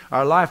 Father.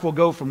 Our life will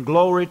go from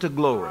glory to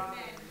glory.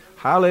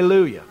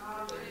 Hallelujah.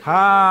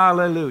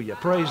 Hallelujah.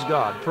 Praise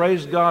God.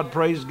 Praise God.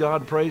 Praise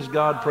God. Praise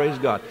God. Praise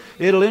God.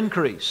 It'll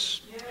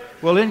increase.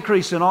 We'll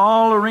increase in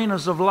all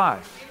arenas of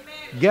life,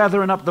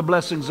 gathering up the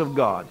blessings of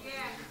God.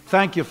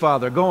 Thank you,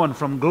 Father. Going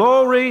from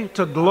glory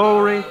to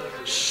glory,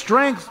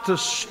 strength to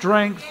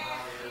strength.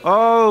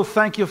 Oh,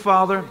 thank you,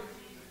 Father.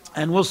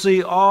 And we'll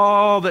see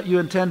all that you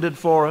intended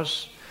for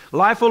us.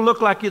 Life will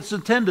look like it's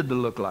intended to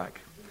look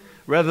like,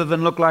 rather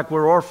than look like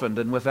we're orphaned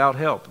and without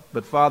help.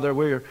 But Father,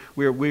 we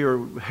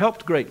are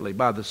helped greatly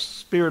by the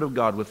Spirit of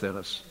God within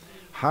us.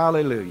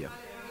 Hallelujah.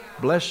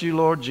 Bless you,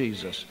 Lord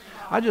Jesus.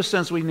 I just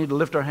sense we need to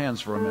lift our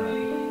hands for a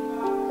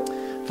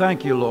minute.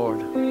 Thank you,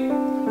 Lord.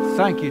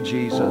 Thank you,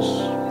 Jesus.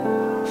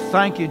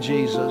 Thank you,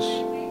 Jesus.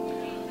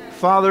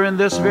 Father, in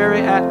this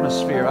very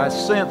atmosphere, I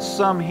sense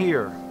some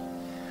here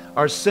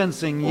are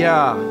sensing,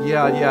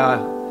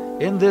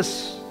 in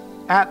this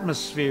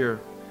atmosphere,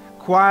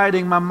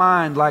 quieting my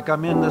mind like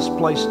I'm in this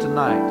place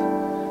tonight.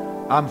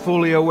 I'm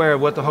fully aware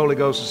of what the Holy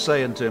Ghost is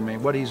saying to me,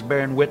 what He's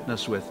bearing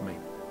witness with me.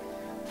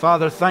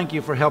 Father, thank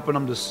you for helping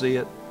them to see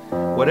it.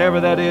 Whatever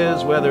that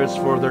is, whether it's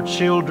for their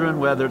children,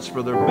 whether it's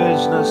for their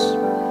business,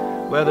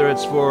 whether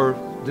it's for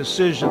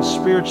decisions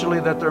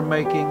spiritually that they're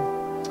making.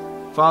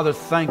 Father,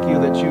 thank you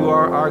that you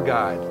are our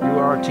guide. You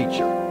are our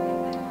teacher.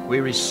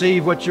 We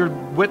receive what you're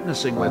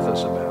witnessing with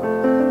us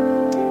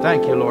about.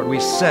 Thank you, Lord. We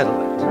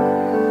settle it.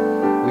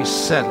 We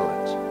settle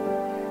it.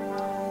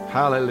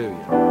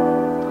 Hallelujah.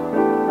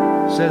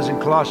 It says in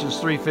Colossians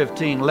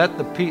 3:15, let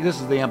the peace,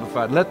 this is the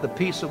Amplified, let the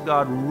peace of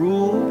God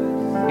rule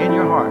in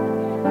your heart.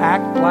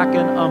 Act like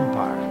an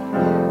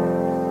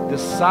umpire,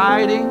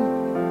 deciding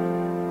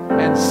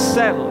and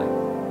settling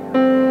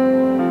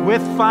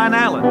with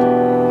finality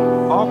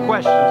all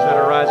questions that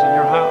arise in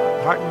your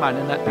heart and mind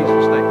in that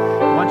peaceful state.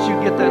 Once you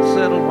get that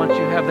settled, once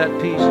you have that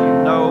peace,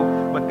 you know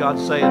what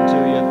God's saying to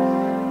you,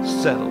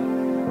 settle it.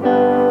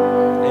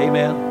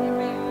 Amen.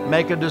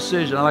 Make a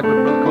decision. I like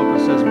what Brother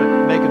Copeland says,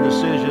 make a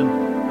decision,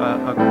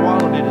 a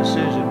quality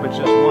decision, which is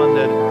one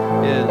that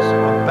is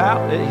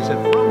about, he said,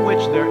 from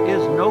which there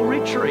is no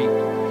retreat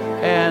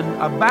and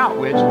about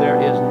which there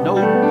is no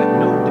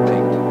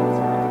debate.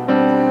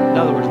 In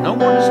other words, no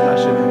more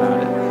discussion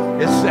about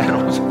it. It's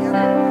settled.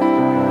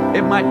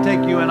 It might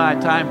take you and I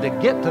time to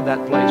get to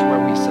that place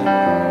where we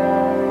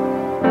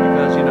settle.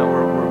 Because, you know,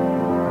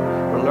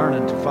 we're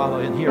learning to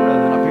follow in here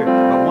rather than up here.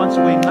 But once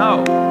we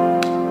know,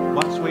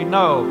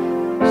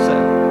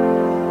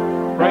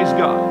 settle. Praise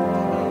God.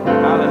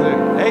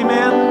 Hallelujah.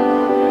 Amen.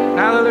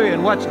 Hallelujah.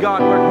 And watch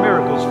God work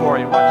miracles for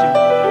you.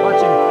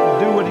 Watch him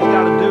do what He's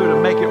got to do to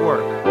make it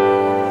work.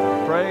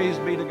 Praise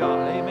be to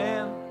God.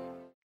 Amen.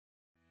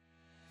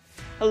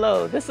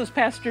 Hello, this is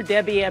Pastor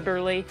Debbie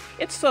Eberly.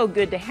 It's so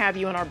good to have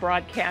you on our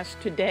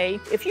broadcast today.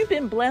 If you've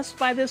been blessed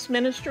by this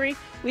ministry,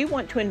 we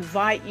want to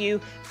invite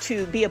you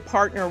to be a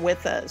partner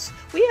with us.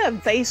 We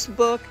have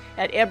Facebook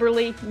at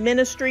Eberly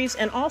Ministries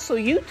and also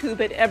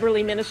YouTube at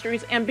Eberly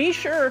Ministries, and be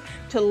sure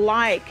to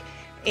like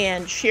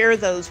and share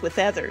those with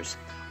others.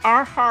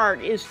 Our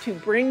heart is to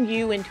bring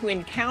you into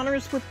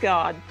encounters with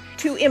God,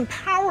 to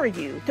empower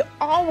you to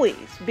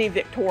always be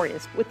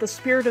victorious with the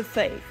spirit of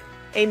faith.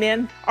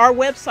 Amen. Our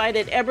website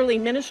at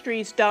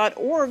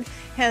eberlyministries.org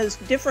has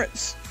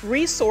different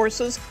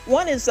resources.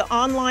 One is the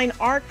online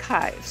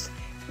archives.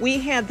 We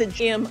have the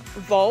Gem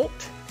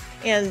Vault,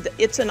 and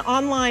it's an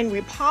online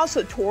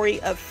repository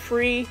of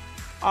free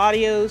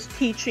audios,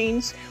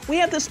 teachings. We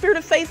have the Spirit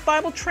of Faith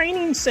Bible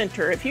Training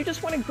Center. If you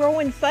just want to grow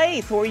in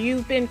faith, or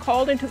you've been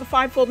called into the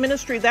fivefold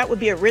ministry, that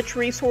would be a rich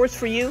resource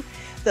for you.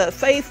 The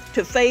Faith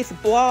to Faith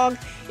blog,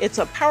 it's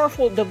a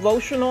powerful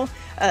devotional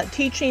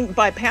teaching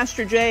by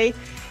Pastor Jay,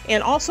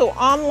 and also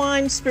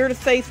online Spirit of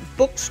Faith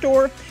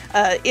bookstore.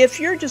 If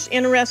you're just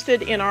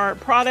interested in our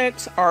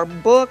products, our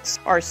books,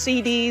 our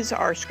CDs,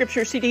 our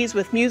scripture CDs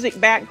with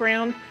music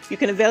background, you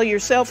can avail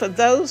yourself of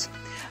those.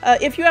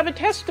 If you have a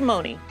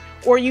testimony,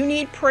 or you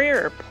need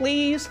prayer,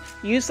 please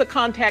use the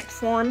contact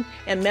form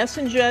and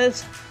message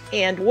us,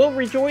 and we'll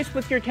rejoice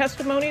with your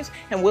testimonies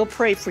and we'll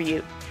pray for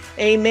you.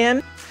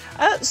 Amen.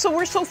 So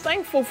we're so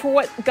thankful for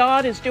what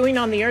God is doing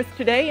on the earth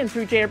today and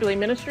through J. Eberly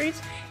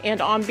Ministries. And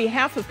on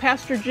behalf of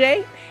Pastor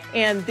Jay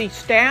and the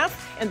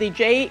staff and the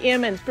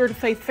JM and Spirit of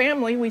Faith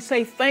family, we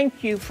say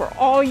thank you for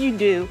all you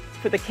do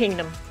for the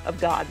kingdom of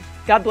God.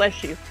 God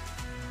bless you.